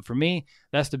field. So for me,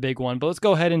 that's the big one. But let's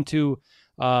go ahead into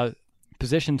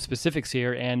position specifics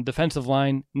here. And defensive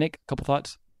line, Nick, a couple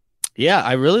thoughts? Yeah,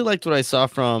 I really liked what I saw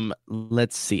from,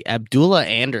 Abdullah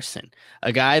Anderson,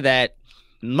 a guy that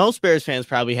most Bears fans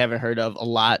probably haven't heard of a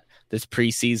lot this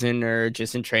preseason or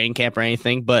just in training camp or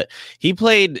anything, but he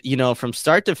played, from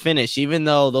start to finish, even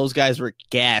though those guys were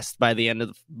gassed by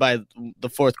by the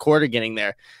fourth quarter getting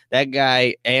there. That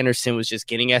guy, Anderson, was just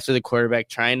getting after the quarterback,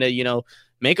 trying to,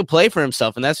 make a play for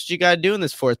himself. And that's what you got to do in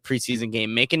this fourth preseason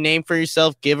game. Make a name for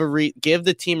yourself, give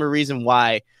the team a reason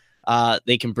why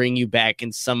they can bring you back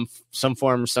in some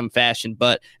form or some fashion.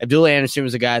 But Abdullah Anderson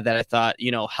was a guy that I thought,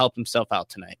 helped himself out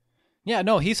tonight. Yeah,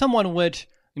 no, he's someone which,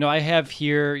 I have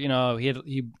here,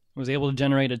 he was able to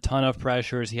generate a ton of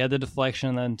pressures. He had the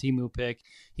deflection on the Timu pick.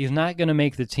 He's not going to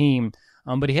make the team,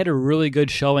 but he had a really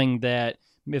good showing that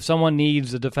if someone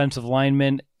needs a defensive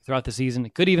lineman throughout the season,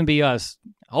 it could even be us.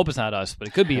 I hope it's not us, but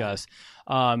it could be us.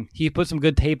 He put some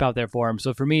good tape out there for him.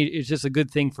 So for me, it's just a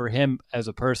good thing for him as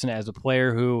a person, as a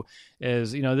player who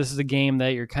is, this is a game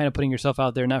that you're kind of putting yourself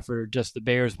out there, not for just the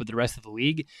Bears, but the rest of the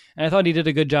league. And I thought he did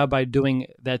a good job by doing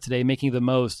that today, making the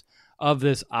most of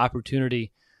this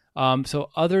opportunity. So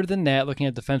other than that, looking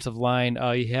at defensive line,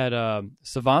 you had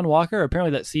Savon Walker.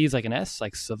 Apparently that C is like an S,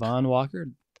 like Savon Walker.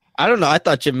 I don't know. I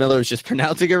thought Jim Miller was just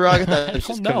pronouncing it wrong. I thought it was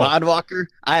just Savon Walker.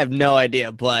 I have no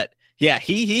idea, but yeah,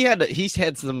 he's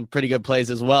had some pretty good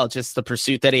plays as well. Just the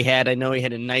pursuit that he had. I know he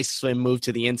had a nice swim move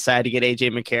to the inside to get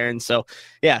AJ McCarron. So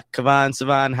yeah,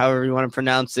 Savon, however you want to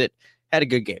pronounce it, had a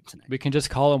good game tonight. We can just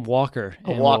call him Walker.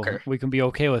 Walker. We can be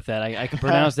okay with that. I can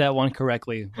pronounce that one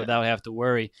correctly without having to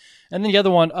worry. And then the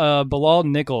other one, Bilal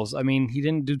Nichols. I mean, he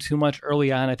didn't do too much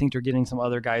early on. I think they're getting some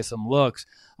other guys some looks.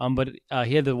 But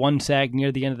he had the one sack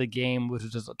near the end of the game, which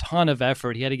was just a ton of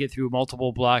effort. He had to get through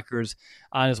multiple blockers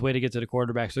on his way to get to the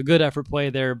quarterback. So good effort play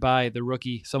there by the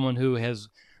rookie, someone who has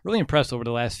really impressed over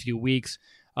the last few weeks.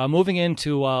 Moving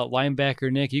into linebacker,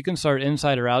 Nick, you can start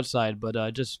inside or outside,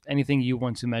 but just anything you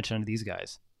want to mention on these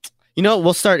guys.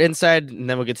 We'll start inside, and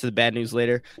then we'll get to the bad news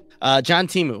later. John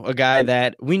Timu, a guy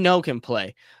that we know can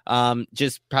play,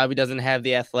 just probably doesn't have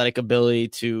the athletic ability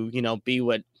to, be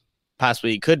what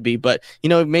possibly he could be, but, he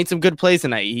made some good plays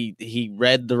tonight. He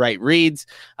read the right reads,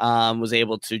 was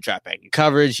able to drop back in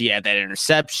coverage. He had that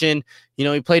interception.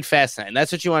 He played fast tonight, and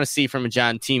that's what you want to see from a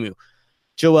John Timu.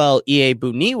 Joel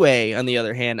Iyiegbuniwe, on the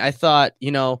other hand, I thought,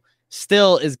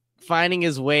 still is finding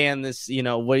his way on this,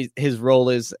 what his role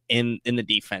is in the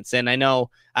defense. And I know,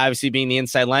 obviously, being the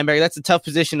inside linebacker, that's a tough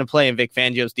position to play in Vic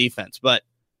Fangio's defense. But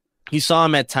you saw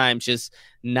him at times just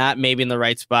not maybe in the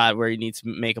right spot where he needs to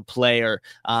make a play, or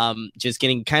just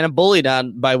getting kind of bullied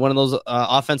on by one of those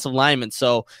offensive linemen.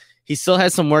 So he still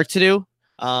has some work to do.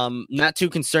 Not too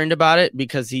concerned about it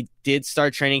because he did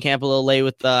start training camp a little late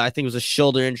with, I think it was a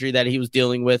shoulder injury that he was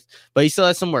dealing with, but he still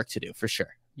has some work to do for sure.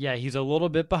 Yeah, he's a little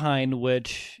bit behind,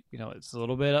 which, it's a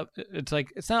little bit up. It's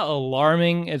like, it's not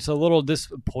alarming. It's a little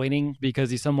disappointing because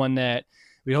he's someone that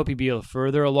we hope he'd be a little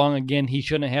further along. Again, he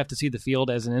shouldn't have to see the field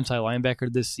as an inside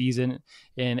linebacker this season.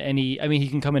 He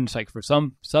can come in like for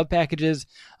some sub packages,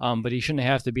 but he shouldn't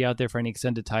have to be out there for any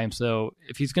extended time. So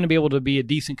if he's going to be able to be a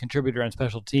decent contributor on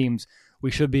special teams, we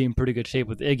should be in pretty good shape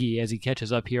with Iggy as he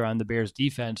catches up here on the Bears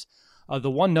defense. The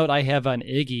one note I have on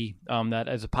Iggy that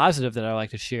as a positive that I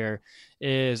like to share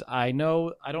is I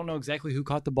don't know exactly who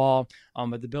caught the ball,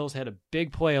 but the Bills had a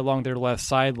big play along their left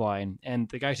sideline, and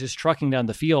the guy's just trucking down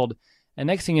the field. And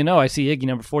next thing you know, I see Iggy,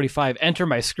 number 45, enter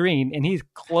my screen, and he's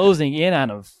closing in on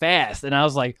him fast. And I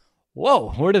was like,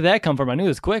 whoa, where did that come from? I knew he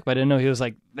was quick, but I didn't know he was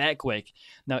like that quick.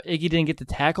 Now, Iggy didn't get the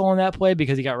tackle on that play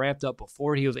because he got wrapped up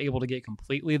before he was able to get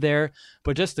completely there.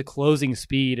 But just the closing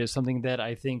speed is something that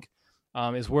I think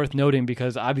is worth noting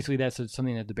because obviously that's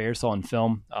something that the Bears saw in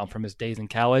film from his days in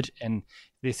college, and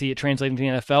they see it translating to the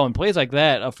NFL. And plays like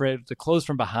that, for it to close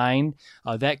from behind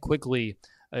that quickly,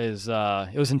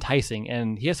 it was enticing.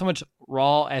 And he has so much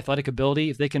raw athletic ability.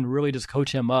 If they can really just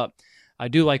coach him up, I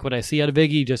do like what I see out of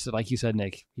Iggy. Just like you said,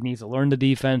 Nick, he needs to learn the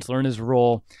defense, learn his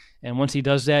role. And once he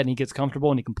does that and he gets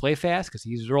comfortable and he can play fast because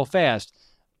he's real fast,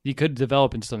 he could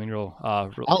develop into something real.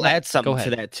 I'll add something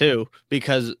to that too,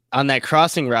 because on that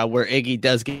crossing route where Iggy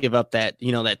does give up that,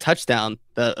 that touchdown,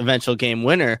 the eventual game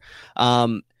winner,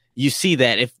 you see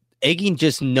that if Iggy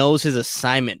just knows his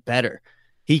assignment better,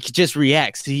 he just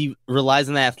reacts. He relies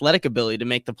on the athletic ability to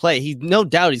make the play. No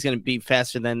doubt he's going to be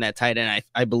faster than that tight end,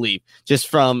 I believe, just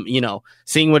from,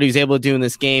 seeing what he was able to do in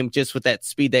this game, just with that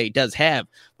speed that he does have.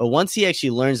 But once he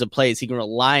actually learns the plays, he can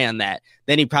rely on that.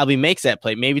 Then he probably makes that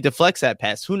play, maybe deflects that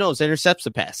pass. Who knows? Intercepts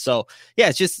the pass. So, yeah,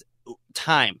 it's just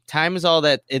time. Time is all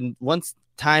that. And once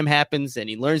time happens and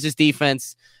he learns his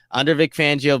defense under Vic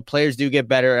Fangio, players do get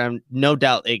better. And no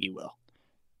doubt Iggy will.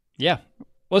 Yeah.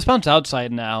 Let's bounce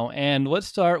outside now, and let's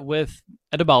start with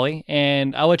Adebali,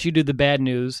 and I'll let you do the bad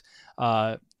news.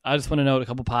 I just want to note a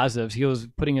couple positives. He was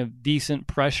putting a decent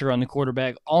pressure on the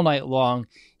quarterback all night long.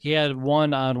 He had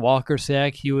one on Walker's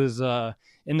sack. He was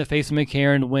in the face of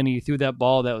McCarron when he threw that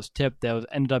ball that was tipped,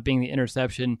 ended up being the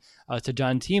interception to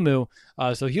John Timu.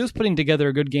 So he was putting together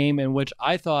a good game, in which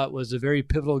I thought was a very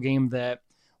pivotal game that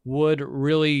would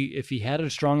really, if he had a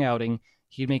strong outing,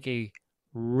 he'd make a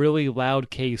really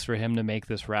loud case for him to make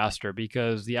this roster,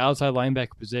 because the outside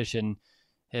linebacker position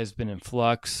has been in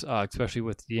flux, especially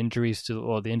with the injury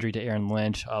to Aaron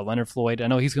Lynch. Leonard Floyd, I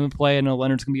know he's going to play. I know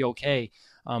Leonard's going to be okay,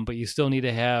 but you still need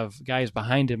to have guys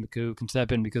behind him who can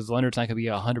step in, because Leonard's not going to be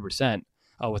 100%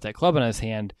 with that club in his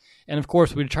hand. And, of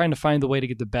course, we're trying to find the way to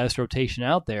get the best rotation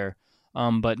out there.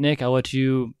 But, Nick, I'll let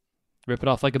you rip it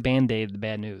off like a Band-Aid, the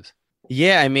bad news.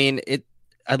 Yeah, I mean,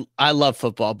 I love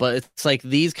football, but it's like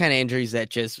these kind of injuries that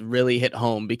just really hit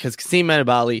home, because Kasim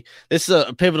Edebali, this is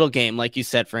a pivotal game, like you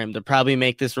said, for him to probably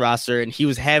make this roster. And he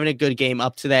was having a good game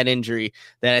up to that injury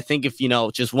that I think if,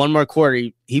 just one more quarter,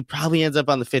 he probably ends up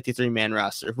on the 53-man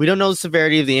roster. We don't know the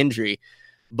severity of the injury,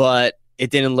 but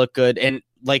it didn't look good. And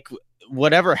like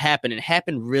whatever happened, it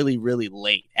happened really, really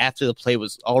late after the play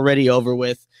was already over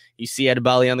with. You see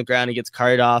Edebali on the ground, he gets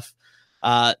carted off.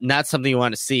 Not something you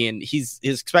want to see. And he's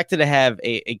expected to have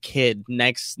a kid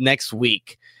next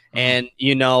week. And,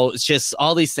 it's just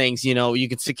all these things, you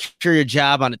can secure your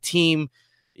job on a team,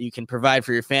 you can provide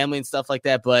for your family and stuff like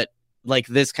that. But like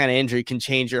this kind of injury can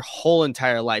change your whole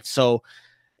entire life. So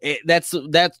that's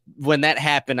when that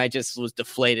happened, I just was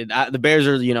deflated. The Bears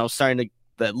are, starting to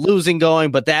the losing going,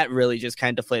 but that really just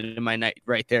kind of deflated my night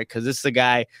right there. Cause this is a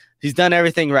guy, he's done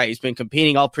everything right. He's been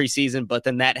competing all preseason, but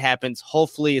then that happens.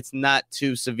 Hopefully it's not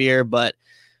too severe, but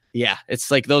yeah, it's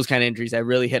like those kind of injuries that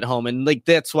really hit home. And like,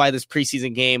 that's why this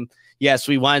preseason game, yes,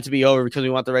 we want it to be over because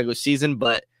we want the regular season,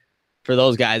 but for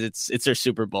those guys, it's their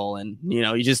Super Bowl. And,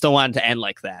 you just don't want it to end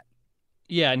like that.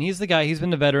 Yeah. And he's the guy, he's been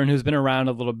the veteran who's been around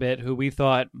a little bit, who we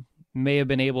thought may have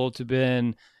been able to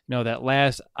been, that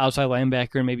last outside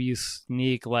linebacker, and maybe you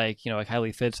sneak like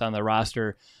Kylie Fitz on the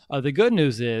roster. The good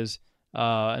news is,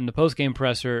 in the post-game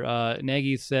presser,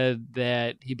 Nagy said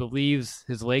that he believes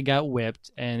his leg got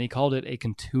whipped, and he called it a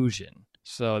contusion.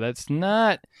 So that's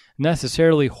not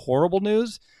necessarily horrible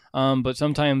news, but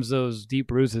sometimes those deep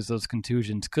bruises, those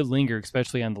contusions could linger,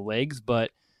 especially on the legs.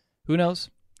 But who knows?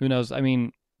 Who knows? I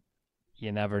mean,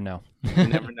 you never know. You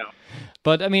never know.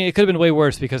 But, I mean, it could have been way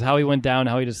worse, because how he went down,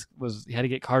 how he had to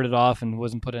get carted off and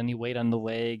wasn't put any weight on the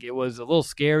leg. It was a little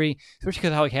scary, especially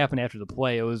because how it happened after the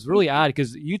play. It was really odd,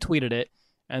 because you tweeted it,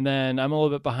 and then I'm a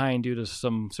little bit behind due to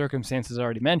some circumstances I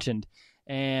already mentioned.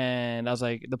 And I was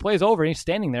like, the play's over, and he's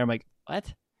standing there. I'm like,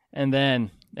 what? And then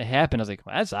it happened. I was like,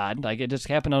 well, that's odd. Like, it just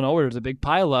happened on over. There's a big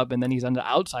pile up, and then he's on the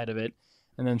outside of it.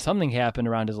 And then something happened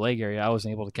around his leg area. I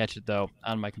wasn't able to catch it, though,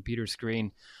 on my computer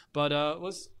screen. But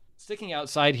let's sticking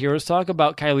outside here. Let's talk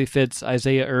about Kylie Fitz,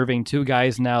 Isaiah Irving, two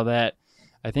guys now that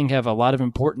I think have a lot of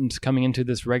importance coming into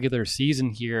this regular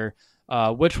season here.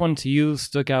 Which one to you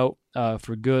stuck out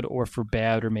for good or for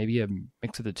bad, or maybe a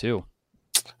mix of the two?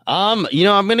 I'm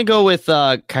going to go with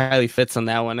Kylie Fitz on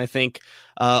that one. I think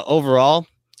overall,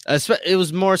 it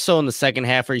was more so in the second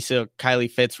half where you saw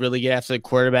Kylie Fitz really get after the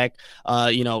quarterback,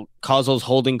 cause those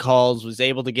holding calls, was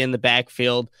able to get in the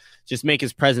backfield, just make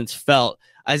his presence felt.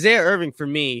 Isaiah Irving, for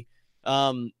me,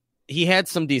 he had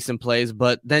some decent plays,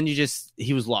 but then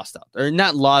he was lost out, or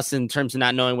not lost in terms of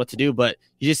not knowing what to do, but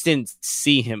you just didn't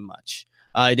see him much.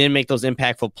 He didn't make those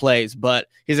impactful plays, but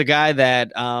he's a guy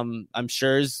that I'm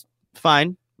sure is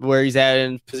fine where he's at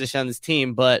in position on this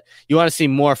team, but you want to see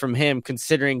more from him,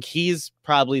 considering he's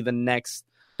probably the next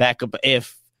backup.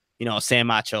 If, Sam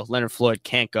Macho, Leonard Floyd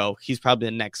can't go, he's probably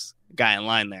the next guy in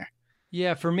line there.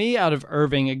 Yeah, for me, out of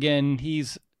Irving, again,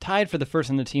 he's tied for the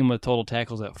first on the team with total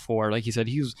tackles at 4. Like you said,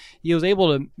 he was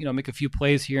able to make a few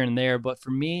plays here and there, but for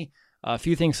me, a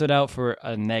few things stood out for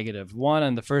a negative. One,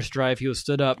 on the first drive, he was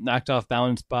stood up, knocked off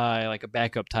balance by like a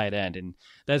backup tight end, and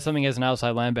that's something as an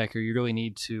outside linebacker you really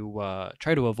need to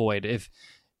try to avoid.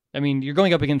 You're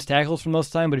going up against tackles for most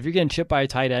of the time, but if you're getting chipped by a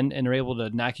tight end and they're able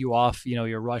to knock you off,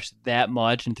 your rush that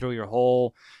much and throw the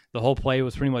whole play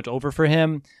was pretty much over for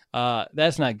him.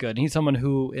 That's not good. And he's someone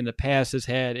who in the past has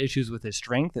had issues with his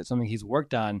strength. That's something he's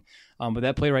worked on. But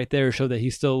that play right there showed that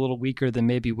he's still a little weaker than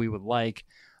maybe we would like.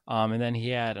 And then he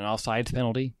had an offsides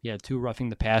penalty. He had 2 roughing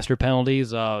the passer penalties.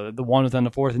 The one was on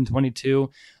the 4th and 22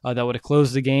 that would have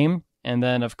closed the game. And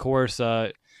then, of course,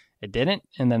 it didn't.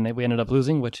 And then we ended up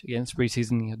losing, which, again, it's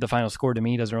preseason. The final score to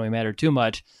me doesn't really matter too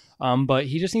much. But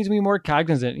he just needs to be more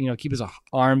cognizant, keep his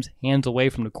arms, hands away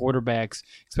from the quarterbacks,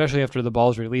 especially after the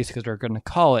ball's released, because they're going to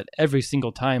call it every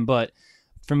single time. But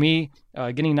for me,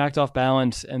 getting knocked off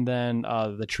balance and then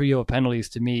the trio of penalties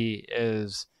to me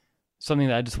is something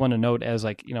that I just want to note as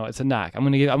like, it's a knock. I'm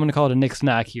gonna call it a Knicks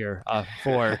knock here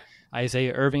for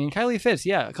Isaiah Irving and Kylie Fitz.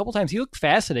 Yeah, a couple times he looked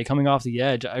fast today coming off the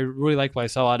edge. I really like what I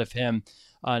saw out of him.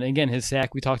 And again, his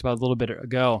sack we talked about a little bit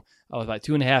ago with about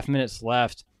 2.5 minutes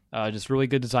left. Just really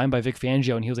good design by Vic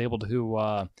Fangio, and he was able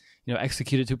to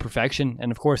execute it to perfection.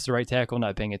 And of course, the right tackle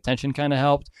not paying attention kind of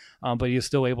helped, but he was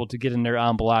still able to get in there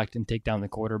unblocked and take down the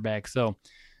quarterback. So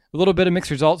a little bit of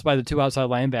mixed results by the two outside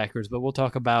linebackers, but we'll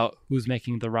talk about who's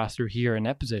making the roster here in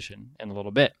that position in a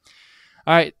little bit.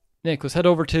 All right, Nick, let's head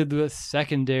over to the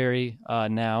secondary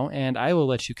now, and I will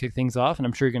let you kick things off, and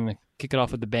I'm sure you're going to kick it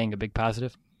off with a bang, a big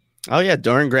positive. Oh, yeah,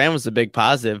 Dorian Graham was a big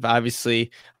positive.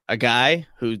 Obviously, a guy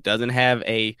who doesn't have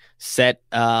a set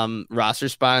roster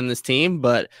spot on this team,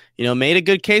 but, made a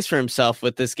good case for himself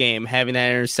with this game, having that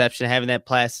interception, having that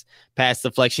pass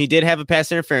deflection. He did have a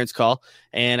pass interference call,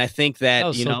 and I think that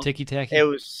was so ticky-tacky. It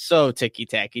was so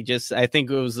ticky-tacky. I think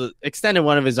it was extended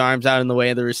one of his arms out in the way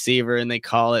of the receiver, and they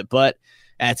call it, but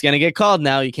that's going to get called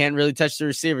now. You can't really touch the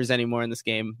receivers anymore in this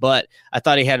game, but I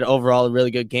thought he had overall a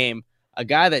really good game. A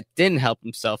guy that didn't help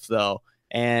himself, though,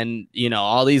 and,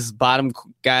 all these bottom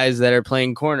guys that are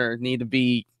playing corner need to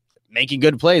be making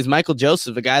good plays. Michael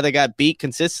Joseph, a guy that got beat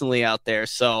consistently out there.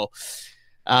 So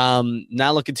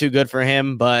not looking too good for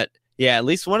him. But, yeah, at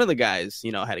least one of the guys,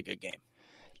 had a good game.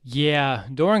 Yeah,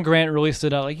 Dorian Grant really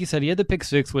stood out. Like you said, he had the pick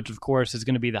six, which, of course, is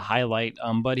going to be the highlight.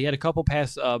 But he had a couple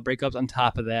pass breakups on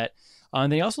top of that. And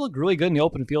then he also looked really good in the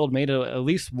open field, made at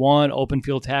least one open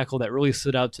field tackle that really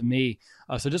stood out to me.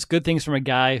 So just good things from a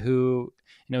guy who,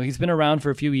 he's been around for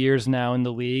a few years now in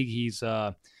the league. He's,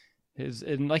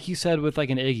 and like you said with like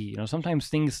an Iggy, sometimes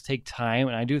things take time,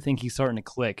 and I do think he's starting to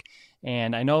click.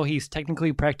 And I know he's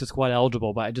technically practice squad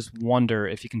eligible, but I just wonder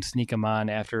if you can sneak him on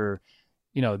after,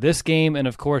 this game. And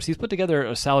of course, he's put together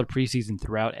a solid preseason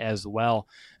throughout as well.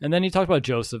 And then you talked about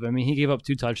Joseph. I mean, he gave up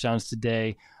 2 touchdowns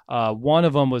today. One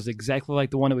of them was exactly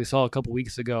like the one that we saw a couple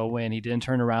weeks ago when he didn't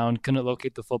turn around, couldn't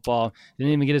locate the football,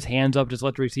 didn't even get his hands up, just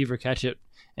let the receiver catch it,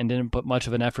 and didn't put much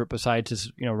of an effort besides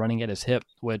just running at his hip,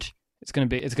 which it's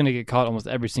gonna get caught almost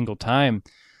every single time.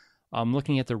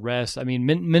 Looking at the rest, I mean,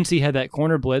 Mincy had that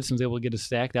corner blitz and was able to get a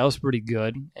sack. That was pretty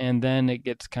good, and then it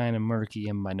gets kind of murky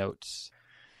in my notes.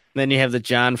 Then you have the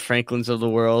John Franklins of the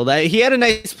world. He had a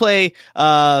nice play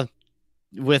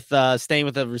with staying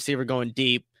with the receiver going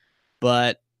deep,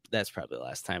 but that's probably the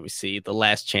last time we see the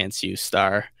last chance you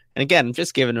star. And again, I'm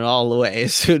just giving it all away.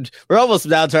 We're almost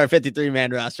down to our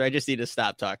 53-man roster. I just need to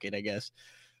stop talking, I guess.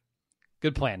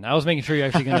 Good plan. I was making sure you're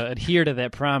actually going to adhere to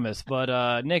that promise.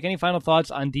 But, Nick, any final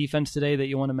thoughts on defense today that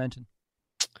you want to mention?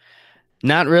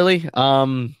 Not really.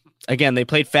 Again, they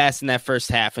played fast in that first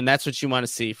half, and that's what you want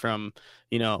to see from,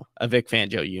 a Vic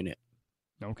Fangio unit.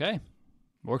 Okay.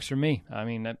 Works for me. I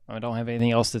mean, I don't have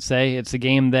anything else to say. It's a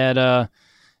game that,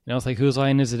 it's like, whose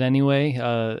line is it anyway?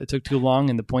 It took too long,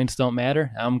 and the points don't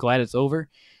matter. I'm glad it's over.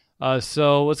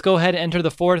 So let's go ahead and enter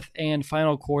the fourth and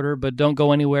final quarter, but don't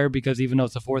go anywhere because even though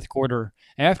it's the fourth quarter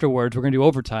afterwards, we're going to do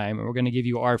overtime, and we're going to give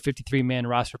you our 53-man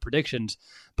roster predictions.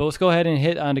 But let's go ahead and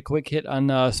hit on a quick hit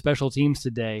on special teams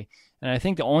today. And I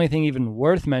think the only thing even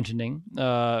worth mentioning,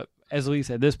 as at least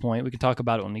at this point, we can talk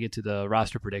about it when we get to the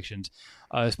roster predictions,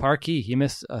 is Parkey. He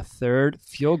missed a third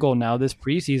field goal now this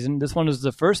preseason. This one was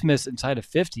the first miss inside of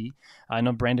 50. I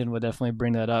know Brandon would definitely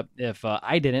bring that up if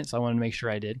I didn't, so I want to make sure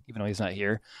I did, even though he's not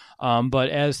here. But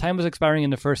as time was expiring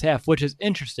in the first half, which is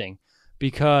interesting,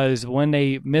 because when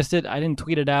they missed it, I didn't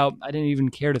tweet it out. I didn't even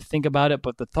care to think about it,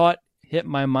 but the thought hit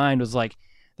my mind was like,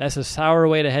 that's a sour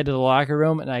way to head to the locker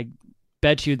room, and I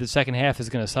bet you the second half is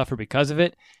going to suffer because of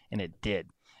it, and it did.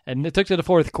 And it took to the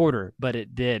fourth quarter, but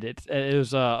it did. It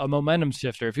was a momentum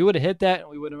shifter. If you would have hit that,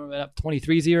 we would have been up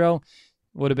 23-0.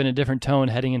 Would have been a different tone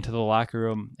heading into the locker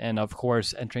room and, of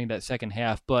course, entering that second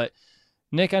half. But,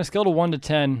 Nick, on a scale of 1 to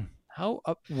 10, how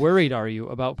worried are you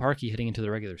about Parkey heading into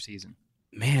the regular season?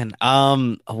 Man,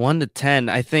 a 1 to 10,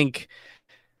 I think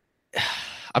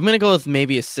I'm going to go with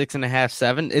maybe a 6.5,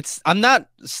 7. I'm not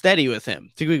steady with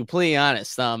him, to be completely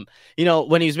honest. When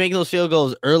he was making those field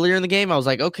goals earlier in the game, I was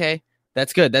like, okay,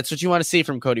 that's good. That's what you want to see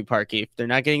from Cody Parkey. If they're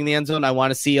not getting in the end zone, I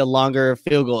want to see a longer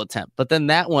field goal attempt. But then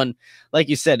that one, like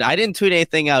you said, I didn't tweet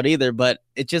anything out either, but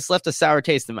it just left a sour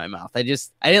taste in my mouth. I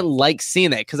didn't like seeing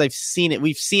that because I've seen it.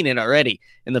 We've seen it already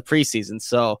in the preseason.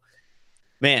 So,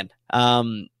 man,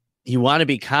 you want to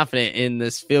be confident in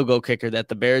this field goal kicker that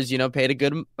the Bears, paid a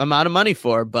good amount of money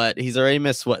for, but he's already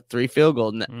missed 3 field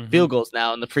goals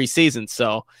now in the preseason.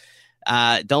 So,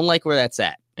 don't like where that's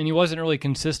at. And he wasn't really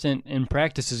consistent in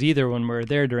practices either when we were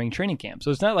there during training camp. So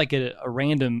it's not like a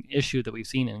random issue that we've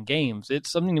seen in games.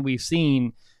 It's something that we've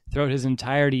seen throughout his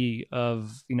entirety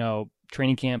of,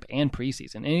 training camp and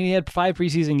preseason. And he had 5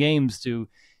 preseason games to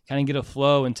kind of get a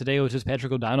flow, and today was just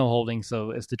Patrick O'Donnell holding,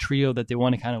 so it's the trio that they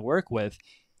want to kind of work with.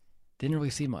 Didn't really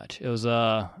see much. It was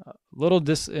a little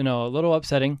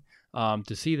upsetting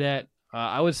to see that.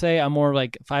 I would say I'm more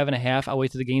like 5.5. I'll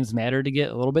wait till the games matter to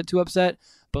get a little bit too upset.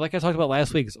 But like I talked about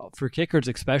last week, for kickers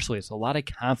especially, it's a lot of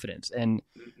confidence. And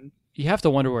you have to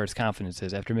wonder where his confidence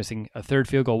is after missing a third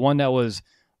field goal, one that was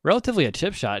relatively a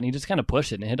chip shot, and he just kind of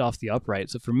pushed it and hit off the upright.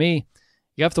 So for me,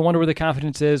 you have to wonder where the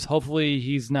confidence is. Hopefully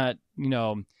he's not,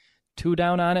 too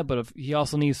down on it, but if he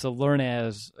also needs to learn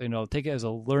take it as a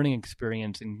learning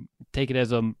experience and take it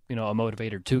as a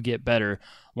motivator to get better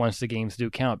once the games do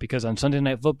count. Because on Sunday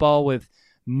Night Football, with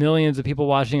millions of people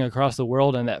watching across the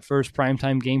world on that first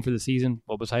primetime game for the season,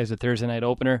 well, besides the Thursday night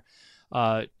opener,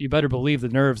 you better believe the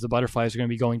nerves, the butterflies are going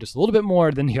to be going just a little bit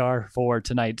more than they are for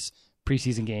tonight's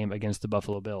preseason game against the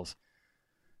Buffalo Bills.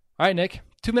 All right, Nick,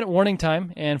 2-minute warning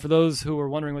time. And for those who are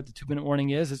wondering what the 2-minute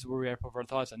warning is, this is where we wrap up our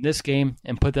thoughts on this game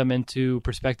and put them into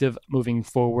perspective moving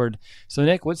forward. So,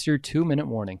 Nick, what's your 2-minute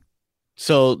warning?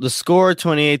 So the score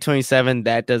 28-27,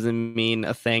 that doesn't mean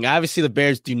a thing. Obviously, the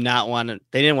Bears didn't want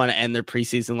to end their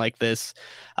preseason like this.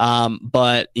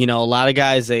 But, a lot of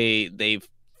guys, they've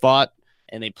fought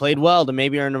and they played well to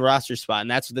maybe earn a roster spot.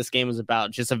 And that's what this game was about,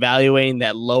 just evaluating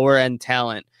that lower end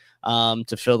talent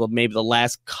to fill maybe the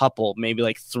last couple, maybe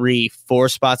like 3-4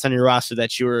 spots on your roster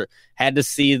that you had to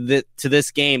see to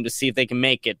this game to see if they can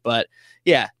make it. But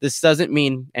yeah, this doesn't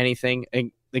mean anything.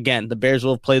 And again, the Bears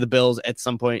will play the Bills at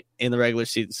some point in the regular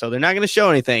season, so they're not going to show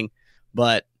anything,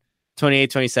 but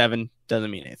 28-27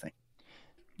 doesn't mean anything.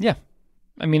 Yeah.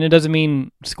 I mean, it doesn't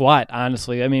mean squat,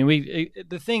 honestly. I mean,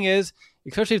 the thing is,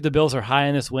 especially if the Bills are high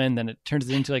on this win, then it turns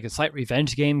it into like a slight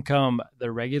revenge game come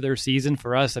the regular season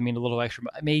for us. I mean, a little extra,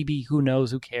 maybe, who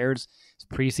knows, who cares? It's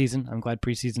preseason. I'm glad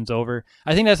preseason's over.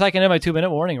 I think that's like end of my 2-minute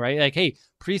warning, right? Like, hey,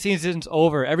 preseason's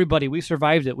over. Everybody, we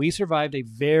survived it. We survived a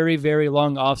very, very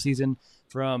long offseason,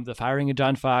 from the firing of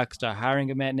John Fox to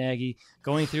hiring of Matt Nagy,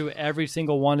 going through every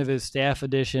single one of his staff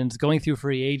additions, going through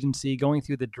free agency, going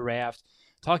through the draft,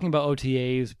 talking about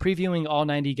OTAs, previewing all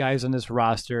 90 guys on this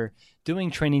roster,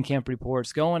 doing training camp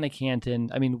reports, going to Canton.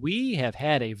 I mean, we have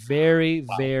had a very,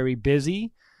 very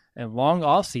busy and long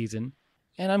offseason,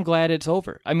 and I'm glad it's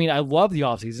over. I mean, I love the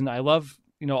offseason. I love,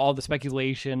 all the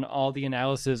speculation, all the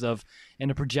analysis and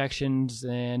the projections,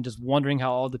 and just wondering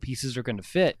how all the pieces are going to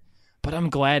fit. But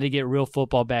I'm glad to get real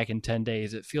football back in 10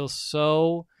 days. It feels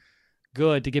so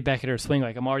good to get back at our swing.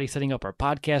 Like, I'm already setting up our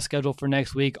podcast schedule for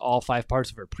next week, all 5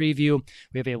 parts of our preview.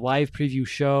 We have a live preview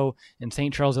show in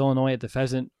St. Charles, Illinois at the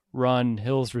Pheasant Run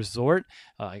Hills Resort.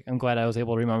 I'm glad I was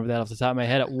able to remember that off the top of my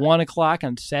head at 1 o'clock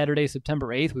on Saturday, September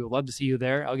 8th. We would love to see you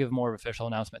there. I'll give more of an official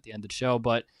announcement at the end of the show,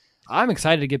 but I'm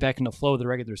excited to get back in the flow of the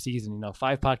regular season.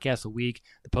 5 podcasts a week,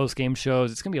 the post-game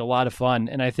shows. It's going to be a lot of fun,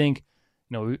 and I think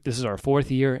this is our 4th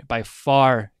year, by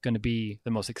far going to be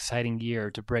the most exciting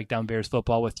year to break down Bears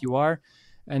football with you are.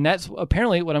 And that's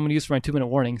apparently what I'm going to use for my 2-minute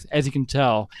warnings. As you can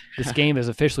tell, this game is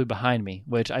officially behind me,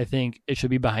 which I think it should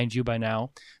be behind you by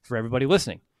now for everybody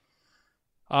listening.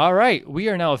 All right, we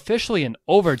are now officially in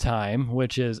overtime,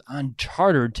 which is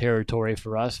uncharted territory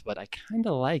for us, but I kind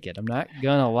of like it. I'm not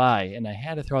going to lie, and I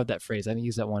had to throw out that phrase. I haven't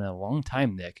used that one in a long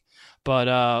time, Nick.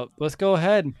 But let's go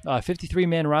ahead.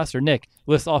 53-man roster. Nick,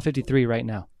 list all 53 right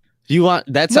now.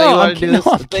 That's how you want to do this?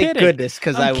 Thank kidding. Goodness,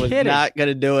 because I was not going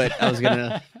to do it. I was going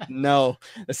to, no,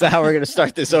 that's not how we're going to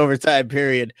start this overtime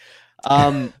period.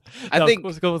 I think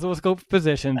let's go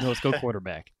positions. Let's go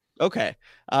quarterback. Okay.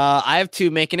 I have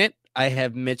 2 making it. I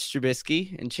have Mitch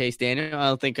Trubisky and Chase Daniel. I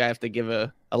don't think I have to give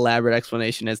a elaborate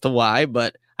explanation as to why,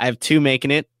 but I have 2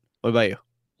 making it. What about you?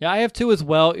 Yeah, I have 2 as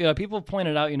well. People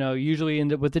pointed out, usually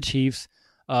with the Chiefs,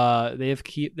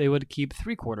 they would keep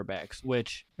 3 quarterbacks,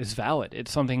 which is valid. It's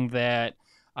something that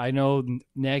I know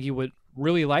Nagy would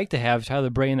really like to have Tyler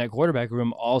Bray in that quarterback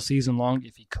room all season long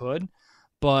if he could,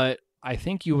 but I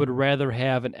think you would rather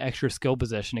have an extra skill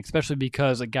position, especially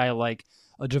because a guy like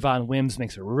Javon Wims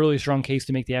makes a really strong case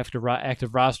to make the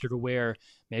active roster, to where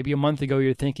maybe a month ago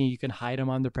you're thinking you can hide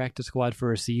him on the practice squad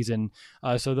for a season.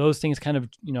 So those things kind of,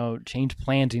 change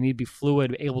plans. You need to be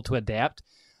fluid, able to adapt.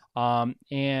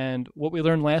 And what we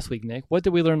learned last week, Nick, what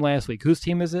did we learn last week? Whose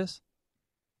team is this?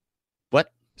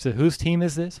 What? So whose team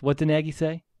is this? What did Nagy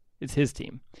say? It's his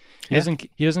team. He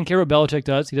doesn't care what Belichick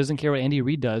does. He doesn't care what Andy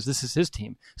Reid does. This is his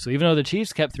team. So even though the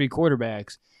Chiefs kept 3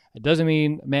 quarterbacks, it doesn't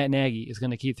mean Matt Nagy is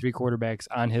going to keep 3 quarterbacks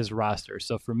on his roster.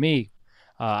 So for me,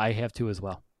 I have 2 as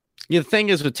well. Yeah, the thing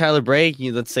is with Tyler Bray,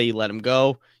 let's say you let him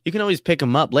go, you can always pick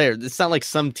him up later. It's not like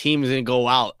some team is going to go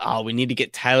out, we need to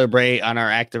get Tyler Bray on our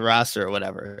active roster or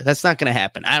whatever. That's not going to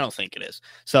happen. I don't think it is.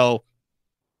 So,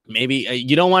 maybe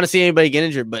you don't want to see anybody get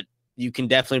injured, but you can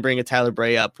definitely bring a Tyler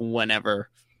Bray up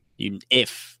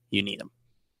if you need him.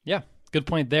 Yeah, good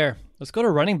point there. Let's go to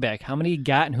running back. How many you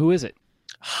got and who is it?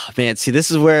 Oh, man, see, this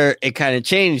is where it kind of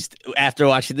changed after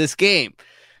watching this game.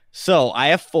 So I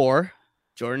have 4: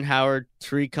 Jordan Howard,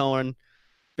 Tariq Cohen,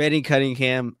 Benny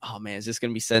Cunningham. Oh man, is this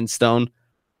going to be set in stone?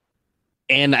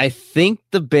 And I think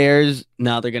the Bears,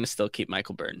 no, they're going to still keep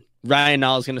Michael Burton. Ryan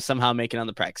Nall is going to somehow make it on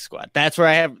the practice squad. That's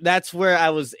where I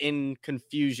was in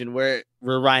confusion where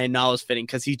Ryan Nall is fitting,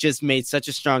 because he just made such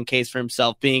a strong case for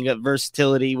himself, being a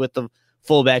versatility with the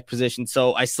fullback position.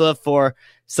 So I still have 4,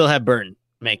 still have Burton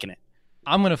making it.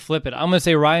 I'm going to flip it. I'm going to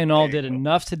say Ryan Nall did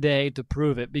enough today to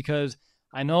prove it, because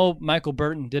I know Michael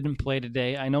Burton didn't play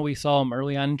today. I know we saw him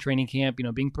early on in training camp,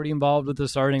 being pretty involved with the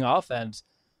starting offense.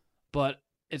 But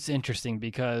it's interesting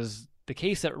because the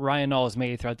case that Ryan Nall has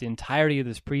made throughout the entirety of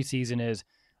this preseason is,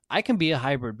 I can be a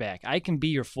hybrid back. I can be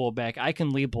your fullback. I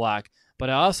can lead block, but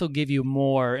I also give you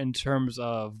more in terms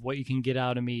of what you can get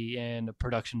out of me in the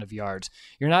production of yards.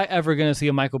 You're not ever going to see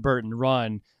a Michael Burton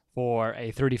run for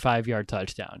a 35-yard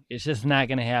touchdown. It's just not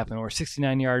going to happen, or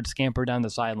 69-yard scamper down the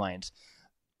sidelines.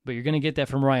 But you're going to get that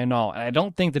from Ryan Nall. And I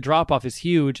don't think the drop-off is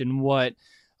huge in what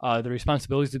the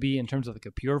responsibilities to be in terms of like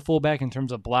a pure fullback, in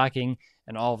terms of blocking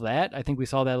and all of that. I think we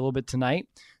saw that a little bit tonight.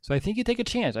 So I think you take a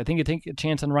chance. I think you take a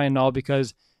chance on Ryan Nall,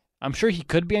 because I'm sure he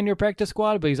could be on your practice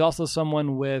squad, but he's also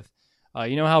someone with,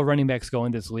 you know how running backs go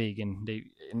in this league, and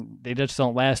they just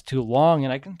don't last too long.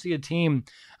 And I can see a team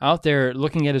out there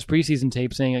looking at his preseason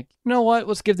tape saying, like, you know what,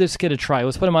 let's give this kid a try.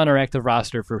 Let's put him on our active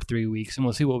roster for 3 weeks, and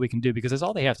we'll see what we can do, because that's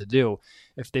all they have to do.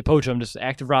 If they poach him, just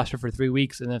active roster for 3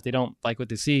 weeks, and if they don't like what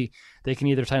they see, they can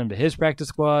either sign him to his practice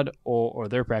squad or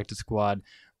their practice squad,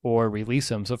 or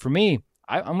release him. So for me,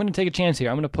 I'm going to take a chance here.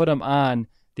 I'm going to put him on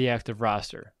the active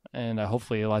roster. And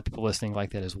hopefully a lot of people listening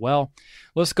like that as well.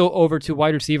 Let's go over to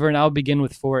wide receiver, and I'll begin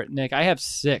with 4. Nick, I have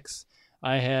 6.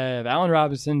 I have Allen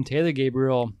Robinson, Taylor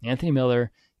Gabriel, Anthony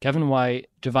Miller, Kevin White,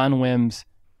 Javon Wims,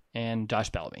 and Josh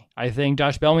Bellamy. I think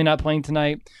Josh Bellamy not playing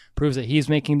tonight proves that he's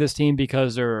making this team,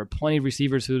 because there are plenty of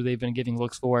receivers who they've been giving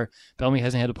looks for. Bellamy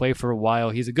hasn't had to play for a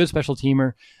while. He's a good special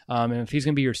teamer. And if he's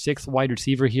going to be your 6th wide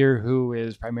receiver here, who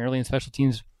is primarily in special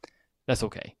teams, that's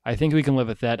okay. I think we can live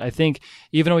with that. I think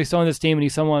even though he's still on this team and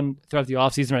he's someone throughout the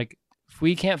offseason, like, if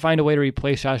we can't find a way to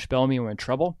replace Josh Bellamy, we're in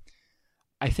trouble.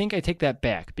 I think I take that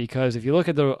back, because if you look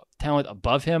at the talent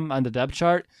above him on the depth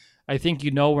chart, I think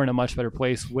we're in a much better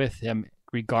place with him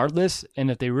regardless.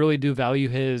 And if they really do value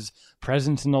his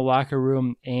presence in the locker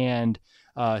room and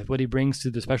what he brings to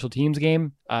the special teams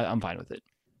game, I'm fine with it.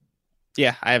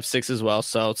 Yeah, I have 6 as well.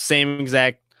 So same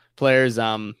exact players.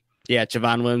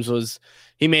 Javon Wims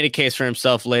he made a case for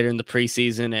himself later in the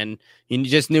preseason, and you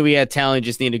just knew he had talent.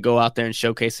 Just needed to go out there and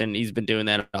showcase it, and he's been doing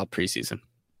that all preseason.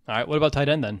 All right, what about tight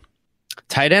end then?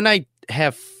 Tight end, I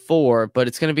have 4, but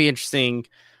it's going to be interesting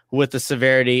with the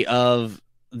severity of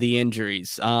the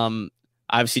injuries.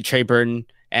 Obviously, Trey Burton,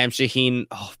 Adam Shaheen.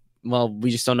 We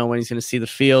just don't know when he's going to see the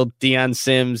field. Deion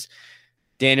Sims,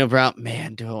 Daniel Brown.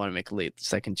 Man, do I want to make a late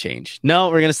second change? No,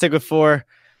 we're going to stick with 4.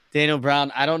 Daniel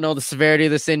Brown, I don't know the severity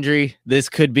of this injury. This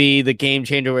could be the game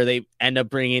changer where they end up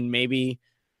bringing maybe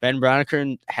Ben Broniker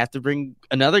and have to bring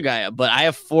another guy up. But I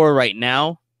have 4 right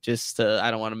now. I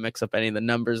don't want to mix up any of the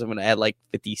numbers. I'm going to add like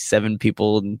 57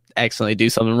 people and accidentally do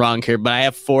something wrong here. But I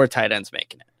have 4 tight ends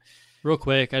making it. Real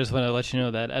quick, I just want to let you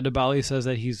know that Adebali says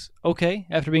that he's okay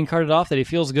after being carted off, that he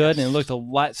feels good, and it looked a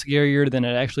lot scarier than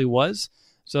it actually was.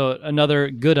 So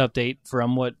another good update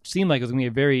from what seemed like it was going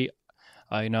to be a very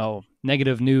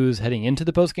negative news heading into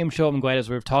the postgame show. I'm glad as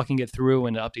we're talking it through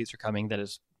and the updates are coming, that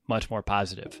is much more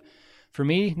positive. For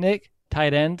me, Nick,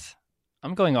 tight ends,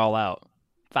 I'm going all out.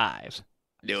 5.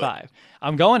 Do it. 5.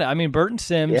 I'm going. Burton,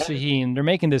 Sims, Shaheen, they're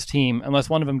making this team unless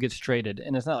one of them gets traded.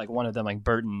 And it's not like one of them like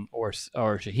Burton or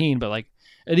Shaheen, but like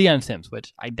Deion Sims,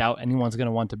 which I doubt anyone's going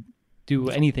to want to do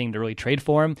anything to really trade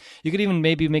for him. You could even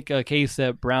maybe make a case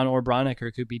that Brown or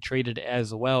Broniker could be traded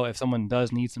as well if someone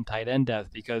does need some tight end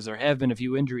depth, because there have been a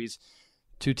few injuries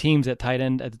to teams at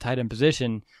the tight end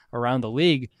position around the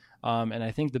league. And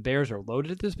I think the Bears are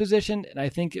loaded at this position, and I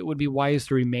think it would be wise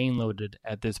to remain loaded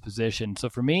at this position. So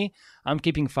for me, I'm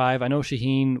keeping 5. I know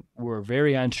Shaheen, we're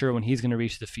very unsure when he's going to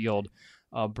reach the field.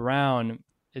 Brown,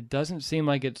 it doesn't seem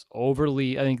like it's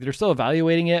overly, I think they're still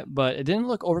evaluating it, but it didn't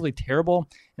look overly terrible.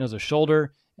 It was a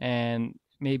shoulder, and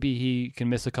maybe he can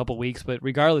miss a couple weeks, but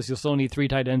regardless, you'll still need 3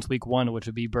 tight ends week 1, which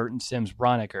would be Burton, Sims,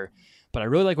 Broniker. But I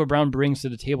really like what Brown brings to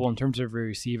the table in terms of a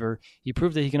receiver. He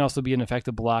proved that he can also be an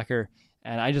effective blocker,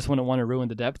 and I just wouldn't want to ruin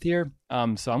the depth here. So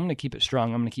I'm going to keep it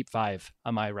strong. I'm going to keep 5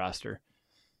 on my roster.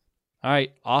 All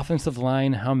right, offensive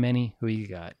line, how many? Who you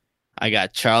got? I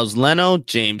got Charles Leno,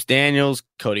 James Daniels,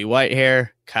 Cody Whitehair,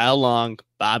 Kyle Long,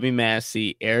 Bobby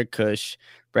Massey, Eric Kush,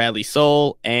 Bradley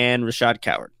Soul, and Rashad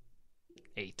Coward.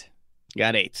 8.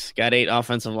 Got 8. Got 8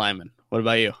 offensive linemen. What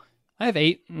about you? I have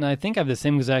 8, and I think I have the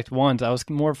same exact ones. I was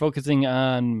more focusing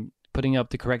on putting up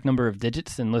the correct number of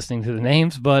digits and listening to the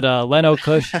names, but Leno,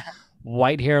 Kush,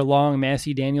 Whitehair, Long,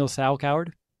 Massey, Daniels, Sal,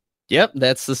 Coward. Yep,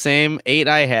 that's the same 8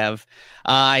 I have.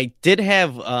 I did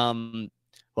have,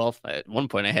 well, at one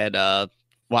point I had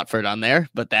Watford on there,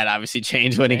 but that obviously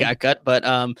changed when he got cut. But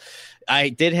I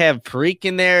did have Parikh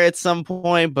in there at some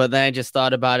point, but then I just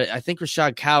thought about it. I think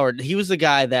Rashad Coward, he was the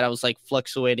guy that I was like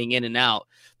fluctuating in and out,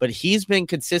 but he's been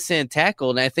consistent and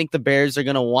tackled, and I think the Bears are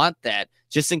going to want that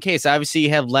just in case. Obviously, you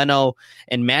have Leno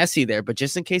and Massey there, but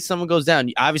just in case someone goes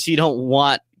down, obviously you don't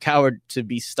want Coward to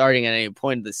be starting at any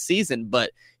point of the season,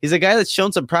 but he's a guy that's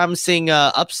shown some promising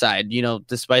upside,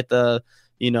 despite the,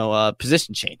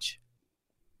 position change.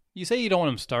 You say you don't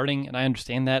want him starting, and I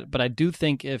understand that, but I do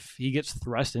think if he gets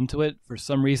thrust into it for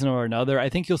some reason or another, I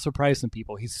think he'll surprise some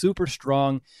people. He's super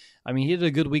strong. I mean, he had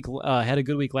a good week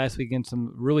last week against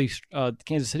some really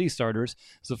Kansas City starters.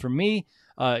 So for me,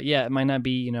 it might not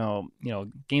be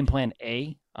game plan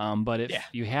A, but if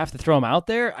you have to throw him out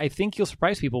there, I think he'll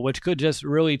surprise people, which could just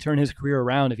really turn his career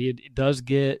around if he does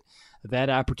get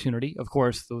that opportunity. Of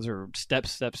course, those are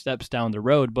steps down the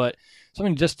road, but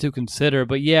something just to consider.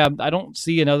 But yeah, I don't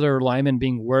see another lineman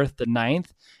being worth the 9th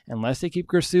unless they keep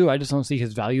Grasu. I just don't see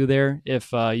his value there.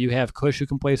 If you have Kush who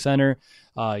can play center,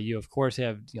 you of course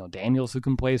have Daniels who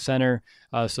can play center.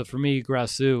 So for me,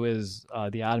 Grasu is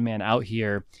the odd man out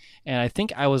here. And I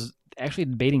think I was actually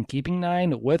debating keeping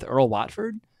 9 with Earl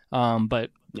Watford,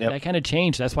 but that kind of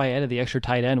changed. That's why I added the extra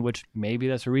tight end, which maybe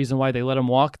that's the reason why they let him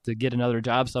walk to get another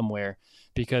job somewhere,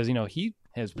 because he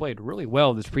has played really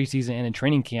well this preseason and in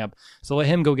training camp. So let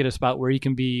him go get a spot where he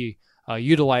can be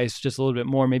utilized just a little bit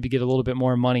more, maybe get a little bit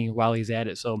more money while he's at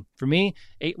it. So for me,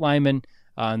 8 linemen,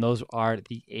 and those are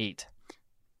the 8.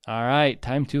 All right,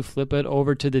 time to flip it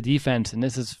over to the defense, and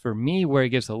this is for me where it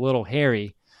gets a little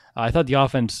hairy. I thought the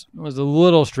offense was a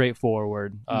little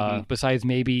straightforward, besides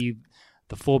maybe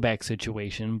the fullback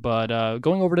situation. But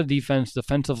going over to defense,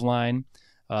 defensive line,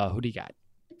 who do you got?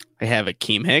 I have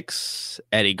Akeem Hicks,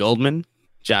 Eddie Goldman,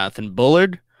 Jonathan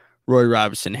Bullard, Roy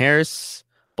Robertson Harris,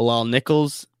 Bilal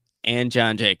Nichols, and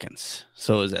John Jenkins.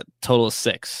 So it was a total of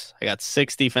 6. I got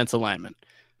 6 defensive linemen.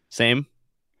 Same?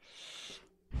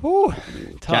 Whew,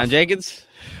 tough. John Jenkins?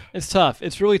 It's tough.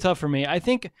 It's really tough for me. I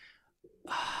think,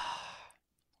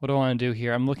 what do I want to do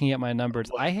here? I'm looking at my numbers.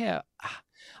 I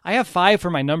have 5 for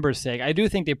my numbers' sake. I do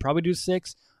think they probably do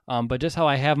 6, but just how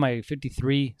I have my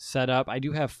 53 set up, I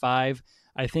do have 5.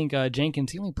 I think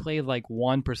Jenkins, he only played like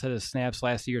 1% of snaps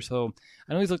last year, so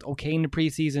I know he's looked okay in the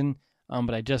preseason,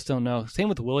 but I just don't know. Same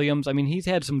with Williams. I mean, he's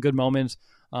had some good moments,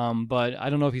 but I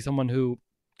don't know if he's someone who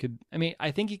could. I mean,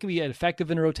 I think he can be effective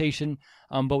in a rotation,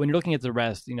 but when you're looking at the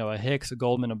rest, a Hicks, a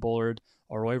Goldman, a Bullard,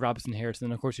 or Roy Robertson Harris,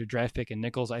 and then of course your draft pick and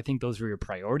Nichols, I think those are your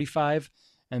priority 5.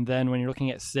 And then when you're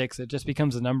looking at 6, it just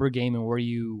becomes a number game and where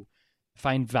you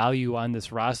find value on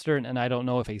this roster. And I don't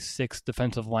know if a 6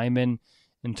 defensive lineman,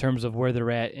 in terms of where they're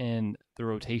at in the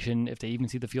rotation, if they even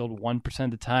see the field 1%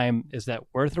 of the time, is that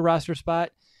worth a roster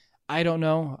spot? I don't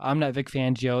know. I'm not Vic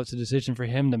Fangio. It's a decision for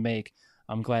him to make.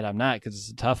 I'm glad I'm not, because it's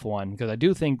a tough one, because I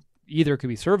do think either could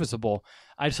be serviceable.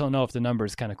 I just don't know if the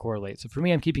numbers kind of correlate. So for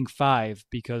me, I'm keeping 5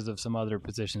 because of some other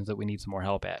positions that we need some more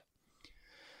help at.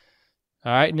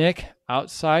 All right, Nick,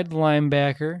 outside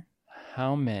linebacker,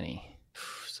 how many?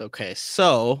 Okay,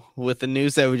 so with the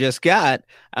news that we just got,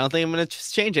 I don't think I'm going to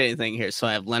just change anything here. So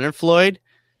I have Leonard Floyd,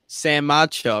 Sam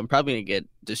Macho. I'm probably going to get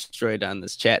destroyed on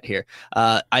this chat here.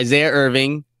 Isaiah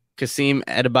Irving, Kasim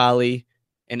Edebali,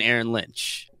 and Aaron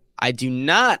Lynch. I do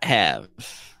not have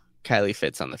Kylie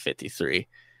Fitz on the 53.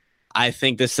 I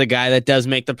think this is a guy that does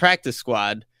make the practice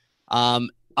squad.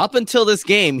 Up until this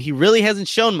game, he really hasn't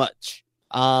shown much.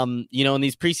 In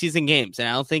these preseason games. And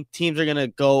I don't think teams are going to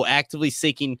go actively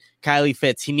seeking Kylie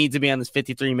Fitz. He needs to be on this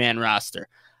 53-man roster.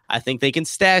 I think they can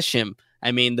stash him.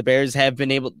 I mean, the Bears have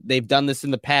they've done this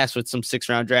in the past with some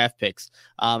 6th-round draft picks.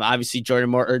 Obviously, Jordan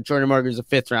Morgan is a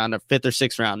 5th or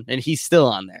 6th round, and he's still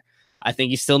on there. I think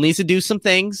he still needs to do some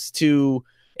things to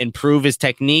improve his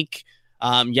technique.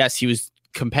 Yes, he was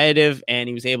competitive, and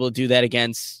he was able to do that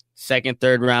against second,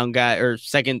 third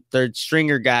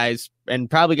stringer guys, and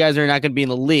probably guys that are not going to be in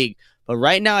the league. But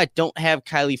right now, I don't have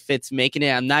Kylie Fitz making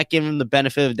it. I'm not giving him the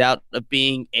benefit of doubt of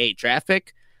being a draft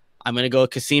pick. I'm going to go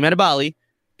with Kasim Edebali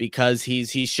because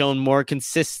he's shown more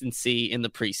consistency in the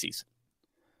preseason.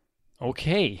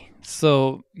 Okay,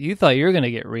 so you thought you were going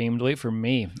to get reamed. Wait for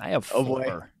me. I have 4. Oh,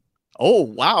 boy. Oh,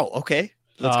 wow. Okay.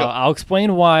 Let's go. I'll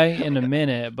explain why in a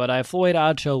minute, but I have Floyd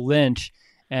Acho Lynch,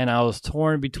 and I was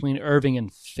torn between Irving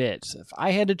and Fitz. If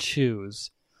I had to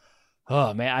choose,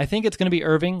 oh man, I think it's going to be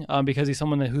Irving because he's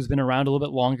someone who's been around a little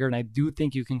bit longer, and I do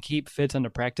think you can keep Fitz on the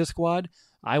practice squad.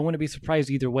 I wouldn't be surprised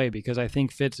either way because I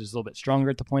think Fitz is a little bit stronger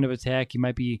at the point of attack. He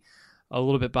might be a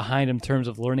little bit behind in terms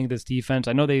of learning this defense.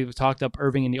 I know they've talked up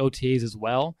Irving in the OTAs as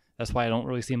well. That's why I don't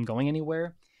really see him going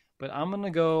anywhere. But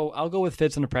I'll go with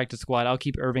Fitz in the practice squad. I'll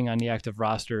keep Irving on the active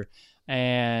roster.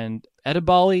 And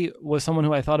Edebali was someone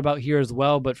who I thought about here as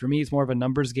well, but for me, it's more of a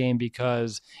numbers game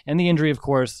and the injury, of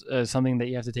course, is something that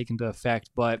you have to take into effect.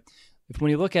 But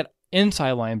when you look at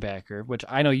inside linebacker, which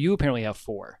I know you apparently have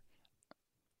 4.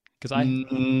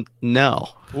 No.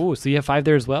 Ooh, so you have 5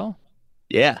 there as well?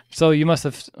 Yeah. So you must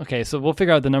have, okay, so we'll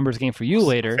figure out the numbers game for you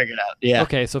later. Figure it out. Yeah.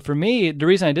 Okay, so for me, the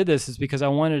reason I did this is because I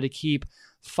wanted to keep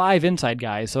 5 inside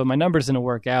guys. So my numbers didn't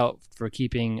work out for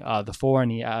keeping the 5 on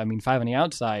the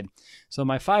outside. So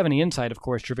my 5 on the inside, of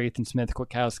course, Trevathan Smith,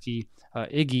 Kwiatkowski,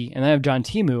 Iggy, and then I have John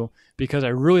Timu because I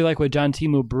really like what John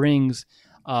Timu brings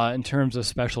in terms of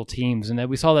special teams. And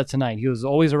we saw that tonight. He was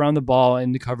always around the ball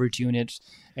in the coverage units.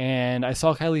 And I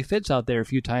saw Kylie Fitz out there a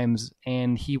few times,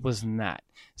 and he was not.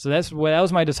 So that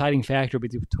was my deciding factor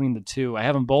between the two. I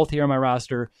have them both here on my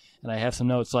roster, and I have some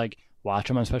notes like watch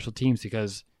them on special teams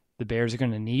because the Bears are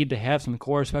going to need to have some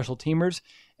core special teamers.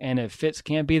 And if Fitz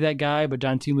can't be that guy, but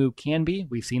John Timu can be,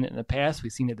 we've seen it in the past.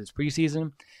 We've seen it this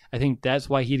preseason. I think that's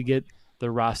why he'd get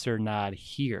the roster nod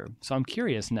here. So I'm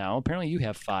curious now. Apparently you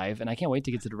have 5, and I can't wait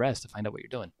to get to the rest to find out what you're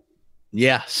doing.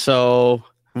 Yeah, so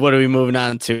what are we moving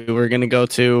on to? We're going to go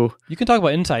to... You can talk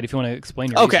about inside if you want to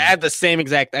explain your Okay, reasoning. I have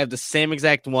the same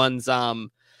exact ones.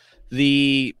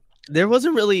 There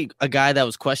wasn't really a guy that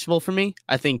was questionable for me.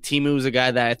 I think Timu was a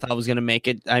guy that I thought was going to make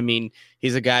it. I mean,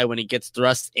 he's a guy when he gets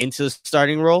thrust into the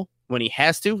starting role, when he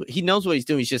has to, he knows what he's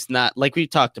doing. He's just not, like we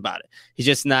talked about it, he's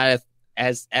just not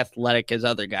as athletic as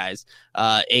other guys.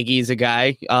 Iggy's a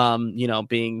guy,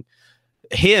 being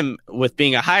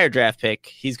a higher draft pick,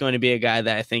 he's going to be a guy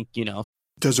that I think,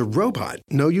 Does a robot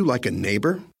know you like a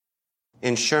neighbor?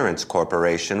 Insurance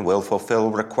Corporation will fulfill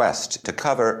requests to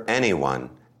cover anyone,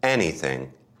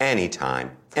 anything,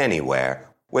 anytime, anywhere,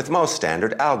 with most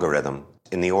standard algorithm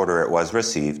in the order it was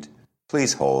received.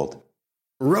 Please hold.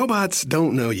 Robots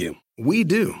don't know you. We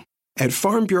do. At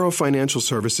Farm Bureau Financial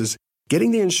Services, getting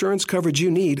the insurance coverage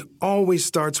you need always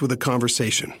starts with a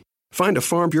conversation. Find a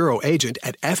Farm Bureau agent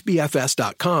at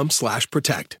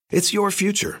fbfs.com/protect. It's your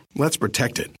future. Let's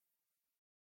protect it.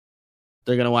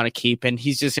 They're going to want to keep, and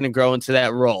he's just going to grow into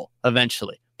that role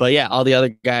eventually. But yeah, all the other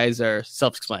guys are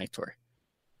self-explanatory.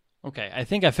 Okay, I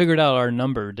think I figured out our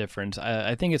number difference.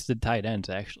 I think it's the tight ends,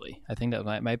 actually. I think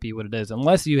that might be what it is.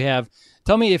 Unless you have,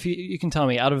 tell me if you can tell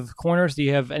me, out of corners, do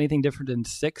you have anything different than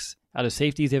 6? Out of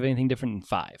safeties, do you have anything different than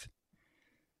 5?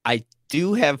 I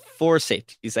do have 4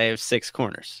 safeties. I have 6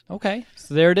 corners. Okay,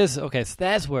 so there it is. Okay, so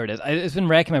that's where it is. It's been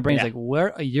racking my brain. It's like,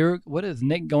 what is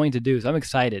Nick going to do? So I'm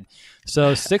excited.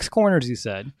 So 6 corners, you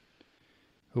said.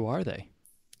 Who are they?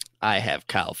 I have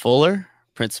Kyle Fuller,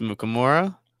 Prince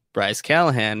Mukamura, Bryce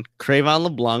Callahan, Cravon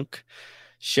LeBlanc,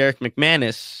 Sherrick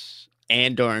McManus,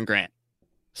 and Doran Grant.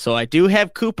 So I do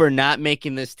have Cooper not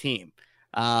making this team,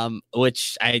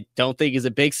 which I don't think is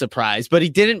a big surprise, but he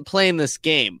didn't play in this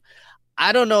game.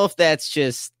 I don't know if that's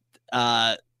just,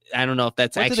 I don't know if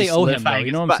that's what actually do they owe him, though?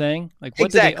 You know what I'm saying? Like,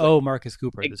 what do they owe Marcus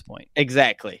Cooper at this point?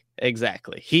 Exactly.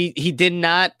 He did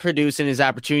not produce in his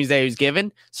opportunities that he was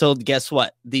given. So guess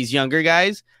what? These younger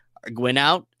guys went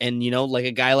out and, like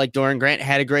a guy like Doran Grant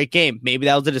had a great game. Maybe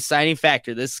that was a deciding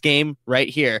factor, this game right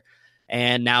here.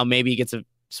 And now maybe he gets a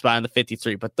spot on the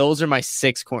 53. But those are my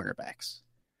 6 cornerbacks.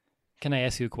 Can I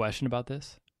ask you a question about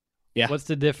this? Yeah. What's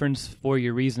the difference for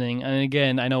your reasoning? And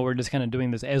again, I know we're just kind of doing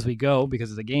this as we go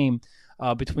because of the game,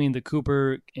 between the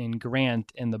Cooper and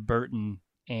Grant and the Burton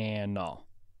and Null.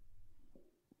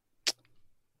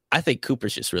 I think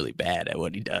Cooper's just really bad at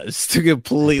what he does, to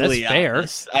completely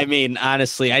honest. I mean,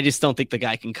 honestly, I just don't think the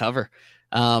guy can cover.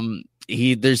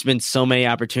 There's been so many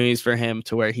opportunities for him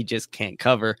to where he just can't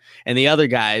cover. And the other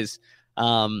guys,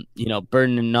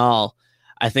 Burton and Null,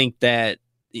 I think that,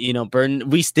 Burton,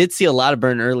 we did see a lot of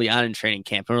Burton early on in training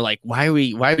camp. And we're like, why are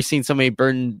we seeing so many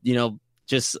Burton,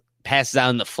 just passes out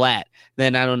in the flat?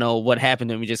 Then I don't know what happened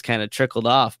to him. He just kind of trickled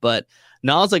off. But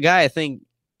Null's a guy, I think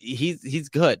he's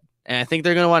good. And I think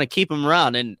they're going to want to keep him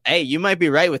around. And hey, you might be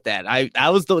right with that.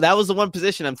 That was the one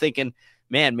position I'm thinking,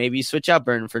 man, maybe you switch out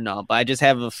Burton for Null. But I just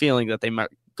have a feeling that they might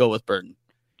go with Burton.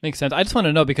 Makes sense. I just want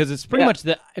to know because it's pretty much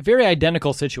the very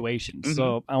identical situation. Mm-hmm.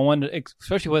 So I wanted,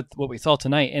 especially with what we saw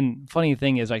tonight. And funny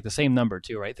thing is, like the same number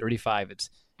too, right? 35.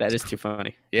 That is too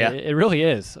funny. Yeah, it really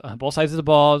is. Both sides of the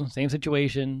ball, same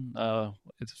situation.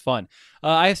 It's fun.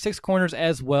 I have 6 corners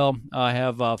as well. I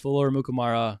have Fuller,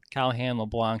 Mukamara, Callahan,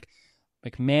 LeBlanc,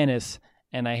 McManus,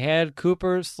 and I had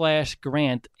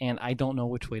Cooper/Grant, and I don't know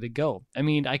which way to go. I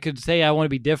mean, I could say I want to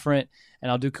be different,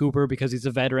 and I'll do Cooper because he's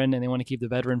a veteran, and they want to keep the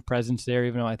veteran presence there,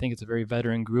 even though I think it's a very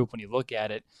veteran group when you look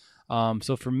at it.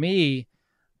 So for me,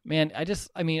 man,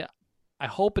 I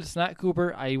hope it's not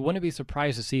Cooper. I wouldn't be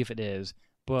surprised to see if it is,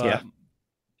 but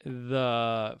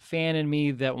the fan in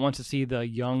me that wants to see the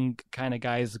young kind of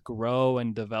guys grow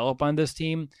and develop on this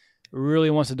team really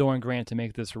wants Doran Grant to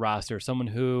make this roster. Someone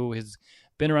who has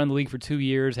been around the league for 2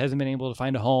 years, hasn't been able to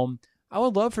find a home. I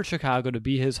would love for Chicago to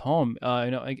be his home.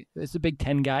 It's a Big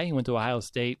Ten guy. He went to Ohio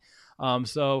State.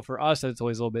 So for us, that's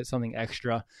always a little bit something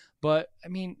extra. But, I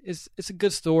mean, it's a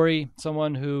good story.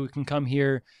 Someone who can come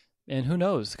here and who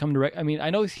knows, come direct. I mean,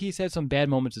 I know he's had some bad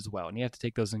moments as well, and you have to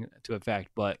take those into effect.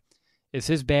 But is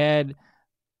his bad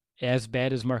as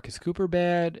bad as Marcus Cooper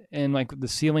bad? And like the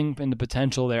ceiling and the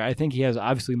potential there, I think he has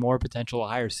obviously more potential, a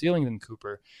higher ceiling than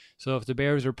Cooper. So if the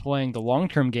Bears are playing the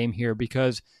long-term game here,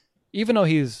 because even though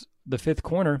he's the 5th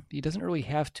corner, he doesn't really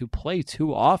have to play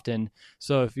too often.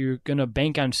 So if you're going to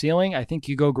bank on ceiling, I think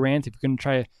you go Grant. If you're going to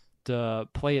try to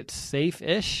play it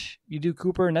safe-ish, you do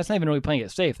Cooper. And that's not even really playing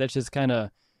it safe. That's just kind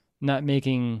of not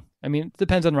making, I mean, it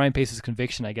depends on Ryan Pace's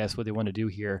conviction, I guess, what they want to do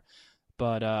here.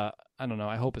 But I don't know.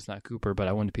 I hope it's not Cooper, but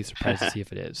I wouldn't be surprised to see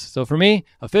if it is. So for me,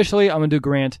 officially, I'm going to do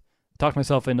Grant. Talk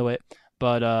myself into it.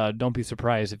 But don't be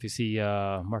surprised if you see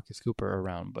Marcus Cooper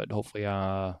around. But hopefully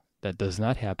that does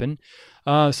not happen.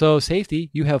 So safety,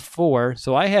 you have 4.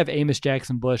 So I have Amos,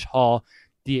 Jackson, Bush, Hall,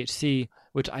 DHC,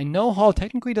 which I know Hall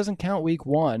technically doesn't count week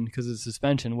 1 because of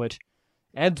suspension, which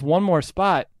adds one more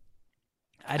spot.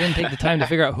 I didn't take the time to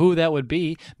figure out who that would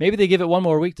be. Maybe they give it one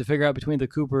more week to figure out between the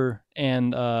Cooper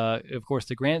and, of course,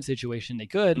 the Grant situation. They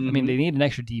could. Mm-hmm. I mean, they need an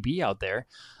extra DB out there.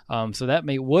 So that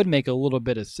would make a little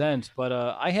bit of sense. But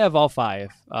I have all 5,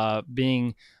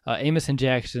 being Amos and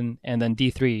Jackson, and then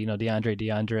D3,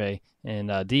 DeAndre,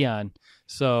 and Dion.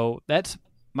 So that's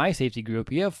my safety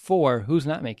group. You have 4. Who's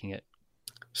not making it?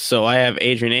 So I have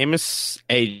Adrian Amos,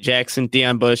 A. Jackson,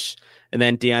 Deion Bush, and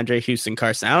then DeAndre Houston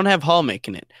Carson. I don't have Hall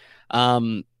making it.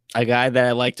 A guy that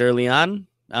I liked early on.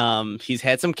 He's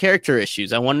had some character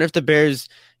issues. I wonder if the Bears,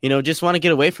 just want to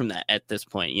get away from that at this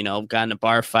point. Got in a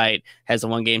bar fight, has a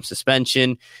 1-game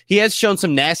suspension. He has shown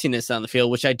some nastiness on the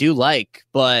field, which I do like,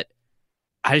 but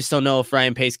I just don't know if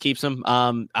Ryan Pace keeps him.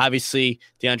 Obviously,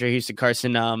 DeAndre Houston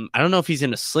Carson, I don't know if he's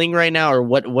in a sling right now or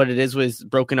what it is with his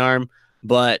broken arm,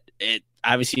 but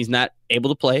obviously he's not able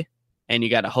to play. And you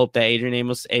got to hope that Adrian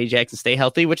Amos, A. Jackson stay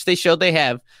healthy, which they showed they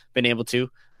have been able to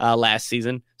last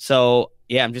season. So,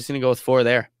 yeah, I'm just going to go with 4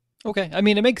 there. Okay. I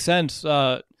mean, it makes sense.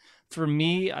 For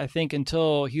me, I think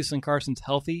until Houston Carson's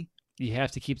healthy, you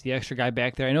have to keep the extra guy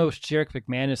back there. I know Sherrick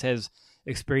McManus has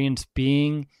experience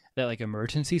being that like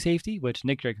emergency safety, which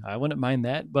Nick Drake, I wouldn't mind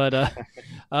that. But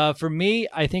for me,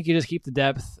 I think you just keep the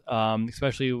depth,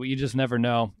 especially you just never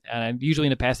know. And usually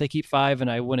in the past, they keep 5,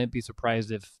 and I wouldn't be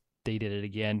surprised if they did it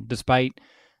again, despite,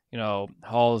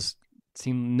 Hall's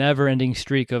never-ending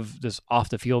streak of just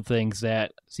off-the-field things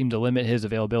that seem to limit his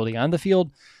availability on the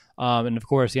field. And, of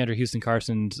course, Andrew Houston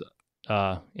Carson's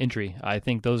injury. I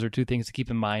think those are 2 things to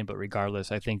keep in mind, but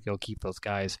regardless, I think they'll keep those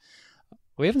guys.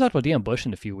 We haven't talked about Deion Bush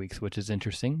in a few weeks, which is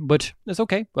interesting, but it's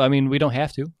okay. I mean, we don't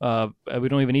have to. We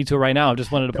don't even need to right now. I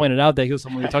just wanted to point it out that he was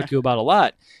someone we talked to about a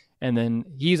lot. And then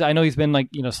I know he's been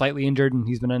slightly injured, and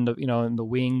he's been in the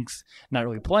wings, not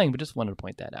really playing, but just wanted to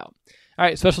point that out. All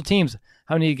right, special teams.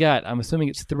 How many you got? I'm assuming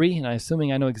it's 3, and I'm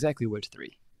assuming I know exactly which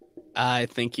 3. I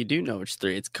think you do know which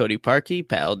 3. It's Cody Parkey,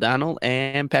 Pat O'Donnell,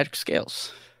 and Patrick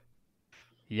Scales.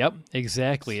 Yep,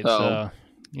 exactly. So,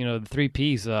 it's the 3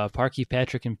 Ps: Parkey,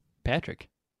 Patrick, and Patrick.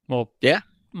 Well, yeah.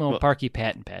 Well, Parkey,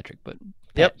 Pat, and Patrick, but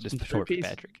Pat, just short for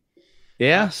Patrick.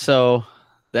 Yeah. So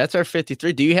that's our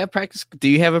 53. Do you have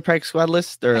a practice squad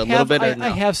list or a little bit? Or no? I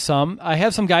have some. I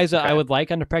have some guys that I would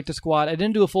like on the practice squad. I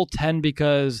didn't do a full 10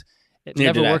 because it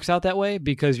never works out that way,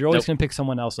 because you're always going to pick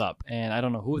someone else up, and I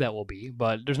don't know who that will be,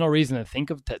 but there's no reason to think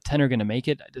of that 10 are going to make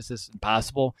it. This is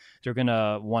impossible. They're going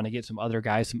to want to get some other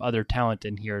guys, some other talent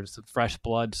in here, some fresh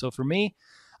blood. So for me,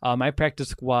 my practice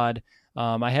squad,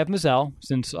 I have Mazzell,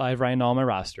 since I have Ryan Nall on my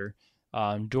roster,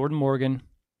 Jordan Morgan,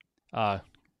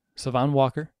 Savon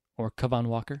Walker, or Kavon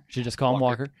Walker. Should just call him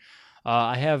Walker.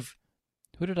 I have,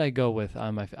 who did I go with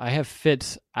on my? I have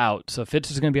Fitz out, so Fitz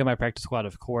is going to be on my practice squad,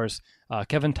 of course.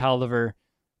 Kevin Tolliver,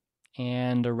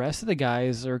 And the rest of the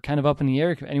guys are kind of up in the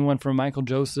air. Anyone from Michael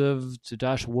Joseph to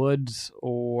Josh Woods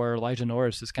or Elijah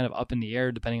Norris is kind of up in the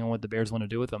air depending on what the Bears want to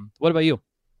do with them. What about you?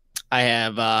 I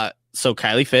have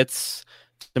Kylie Fitz,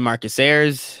 DeMarcus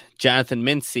Ayers, Jonathan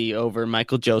Mincy over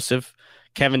Michael Joseph,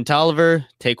 Kevin Tolliver,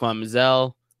 Taquan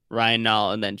Mizzell, Ryan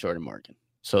Nall, and then Jordan Morgan.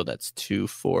 So that's 2,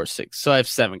 4, 6. So I have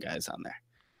 7 guys on there.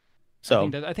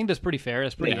 So I think that's pretty fair.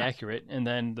 That's pretty accurate. And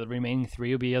then the remaining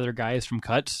 3 will be other guys from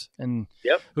cuts. And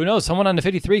who knows? Someone on the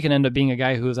 53 can end up being a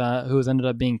guy who's ended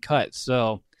up being cut.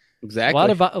 So exactly,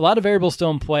 a lot of variables still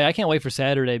in play. I can't wait for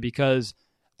Saturday because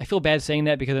I feel bad saying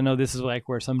that because I know this is like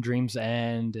where some dreams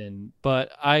end. But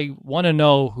I want to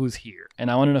know who's here and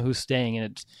I want to know who's staying.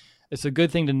 And it's a good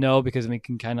thing to know because we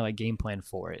can kind of like game plan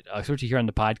for it. Especially here on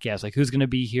the podcast, like who's going to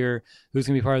be here, who's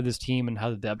going to be part of this team, and how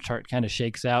the depth chart kind of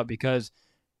shakes out because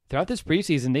throughout this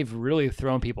preseason, they've really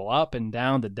thrown people up and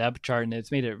down the depth chart, and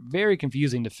it's made it very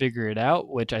confusing to figure it out,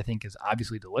 which I think is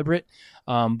obviously deliberate.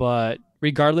 But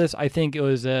regardless, I think it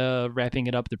was wrapping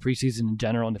it up the preseason in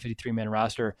general in the 53-man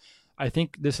roster. I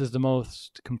think this is the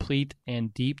most complete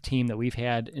and deep team that we've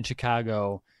had in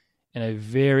Chicago in a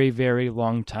very, very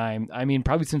long time. I mean,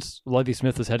 probably since Lovie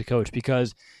Smith was head coach,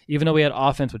 because even though we had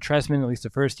offense with Trestman, at least the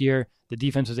first year, the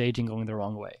defense was aging, going the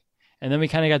wrong way. And then we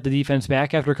kind of got the defense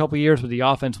back after a couple of years, but the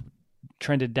offense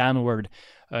trended downward,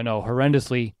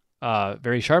 horrendously,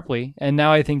 very sharply. And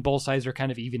now I think both sides are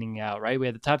kind of evening out, right? We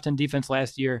had the top 10 defense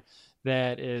last year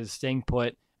that is staying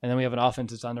put, and then we have an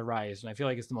offense that's on the rise. And I feel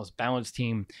like it's the most balanced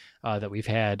team that we've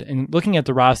had. And looking at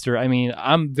the roster, I mean,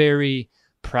 I'm very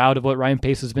proud of what Ryan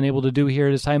Pace has been able to do here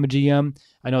at his time of GM.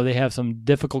 I know they have some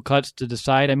difficult cuts to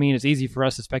decide. I mean, it's easy for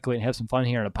us to speculate and have some fun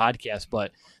here on a podcast,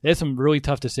 but there's some really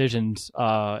tough decisions,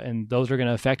 and those are going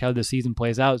to affect how the season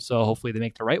plays out. So hopefully they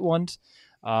make the right ones.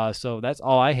 So that's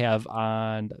all I have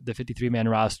on the 53-man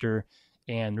roster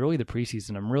and really the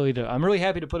preseason. I'm really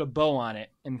happy to put a bow on it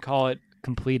and call it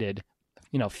completed,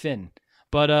 Finn.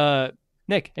 But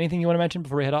Nick, anything you want to mention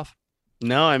before we head off?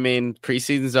 No, I mean,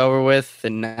 preseason's over with.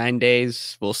 In 9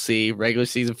 days, we'll see regular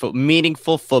season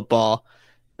meaningful football.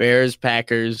 Bears,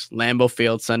 Packers, Lambeau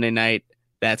Field, Sunday night.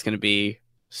 That's going to be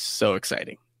so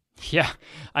exciting. Yeah,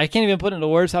 I can't even put into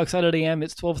words how excited I am.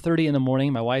 It's 12:30 in the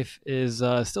morning. My wife is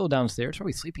still downstairs,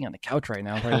 probably sleeping on the couch right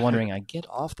now, probably wondering, I get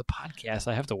off the podcast.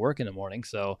 I have to work in the morning,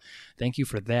 so thank you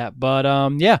for that. But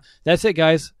yeah, that's it,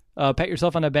 guys. Pat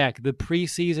yourself on the back. The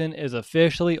preseason is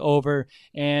officially over,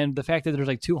 and the fact that there's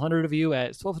like 200 of you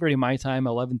at 12:30 my time,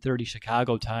 11:30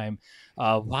 Chicago time,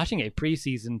 watching a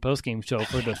preseason postgame show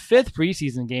for the 5th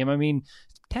preseason game. I mean,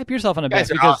 tap yourself on the back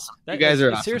because awesome. You guys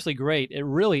are awesome. Seriously great. It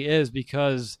really is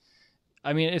because,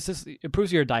 I mean, it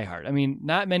proves you're a diehard. I mean,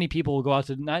 not many people will go out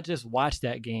to not just watch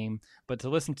that game, but to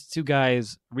listen to 2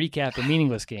 guys recap a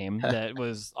meaningless game that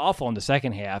was awful in the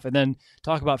second half and then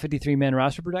talk about 53-man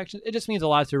roster production. It just means a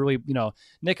lot to really,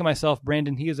 Nick and myself,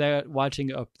 Brandon, he is out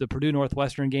watching the Purdue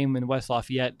Northwestern game in West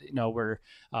Lafayette, where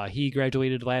he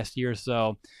graduated last year.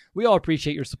 So we all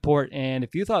appreciate your support. And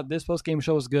if you thought this post-game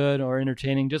show was good or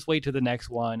entertaining, just wait to the next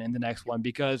one and the next one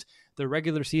because the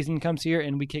regular season comes here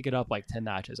and we kick it up like 10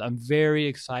 notches. I'm very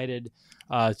excited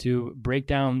to break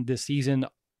down this season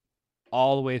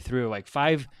all the way through, like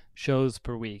 5 shows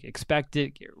per week. Expect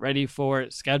it, get ready for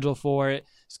it, schedule for it.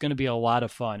 It's going to be a lot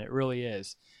of fun. It really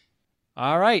is.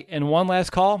 All right, and one last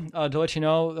call to let you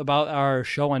know about our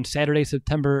show on Saturday,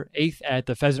 September 8th at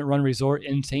the Pheasant Run Resort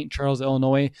in St. Charles,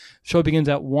 Illinois. Show begins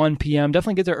at 1 p.m.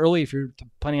 Definitely get there early if you're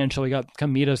planning on showing up.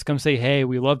 Come meet us. Come say hey.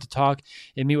 We love to talk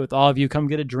and meet with all of you. Come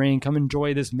get a drink. Come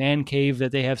enjoy this man cave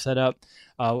that they have set up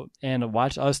and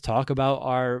watch us talk about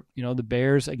our, the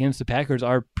Bears against the Packers,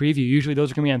 our preview. Usually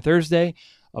those are going to be on Thursday.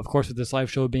 Of course, with this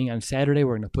live show being on Saturday,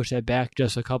 we're going to push that back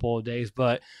just a couple of days,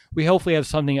 but we hopefully have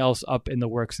something else up in the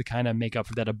works to kind of make up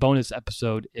for that, a bonus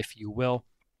episode, if you will.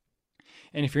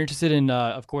 And if you're interested in,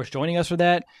 of course, joining us for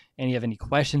that, and you have any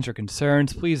questions or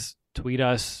concerns, please tweet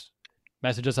us,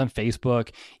 message us on Facebook,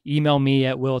 email me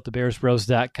at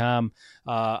will@thebearsbros.com.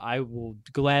 I will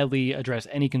gladly address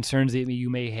any concerns that you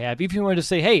may have. If you want to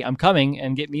say, hey, I'm coming,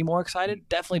 and get me more excited,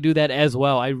 definitely do that as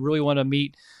well. I really want to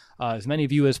meet as many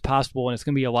of you as possible, and it's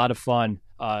going to be a lot of fun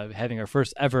having our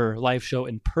first ever live show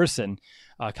in person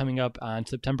coming up on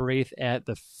September 8th at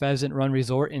the Pheasant Run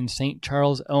Resort in St.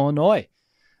 Charles, Illinois.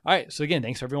 All right, so again,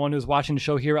 thanks for everyone who's watching the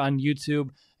show here on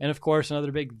YouTube. And of course,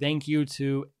 another big thank you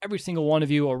to every single one of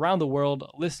you around the world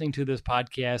listening to this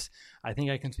podcast. I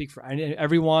think I can speak for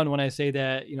everyone when I say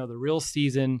that, the real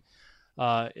season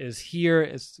is here.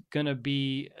 It's going to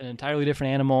be an entirely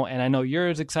different animal. And I know you're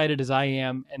as excited as I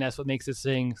am. And that's what makes this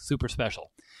thing super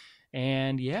special.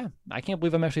 And yeah, I can't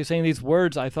believe I'm actually saying these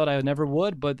words. I thought I never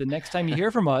would, but the next time you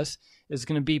hear from us is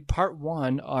going to be part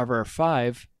 1 of our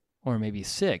 5 or maybe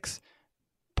 6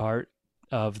 part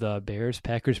of the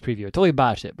Bears-Packers preview. I totally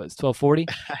botched it, but it's 12:40,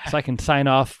 so I can sign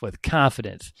off with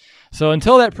confidence. So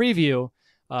until that preview,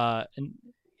 and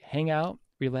hang out,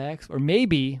 relax, or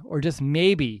maybe, or just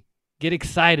maybe, get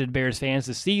excited, Bears fans.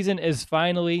 The season is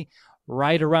finally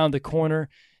right around the corner.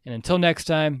 And until next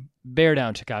time, bear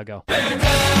down, Chicago. Bear down, Chicago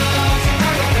Bears.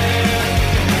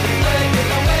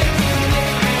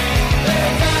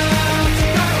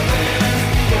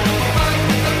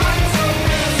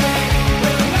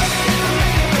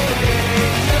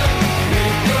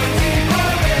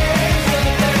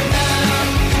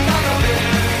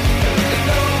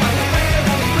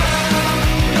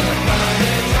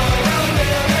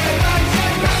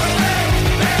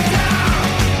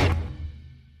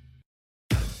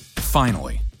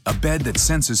 Finally, a bed that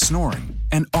senses snoring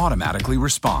and automatically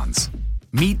responds.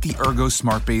 Meet the Ergo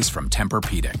Smart Base from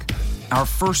Tempur-Pedic, our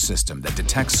first system that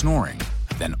detects snoring,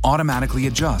 then automatically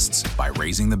adjusts by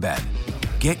raising the bed.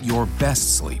 Get your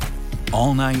best sleep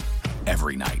all night,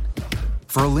 every night.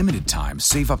 For a limited time,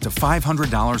 save up to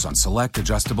 $500 on select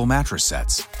adjustable mattress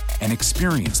sets and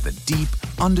experience the deep,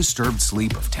 undisturbed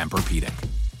sleep of Tempur-Pedic.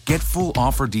 Get full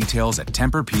offer details at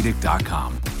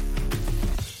TempurPedic.com.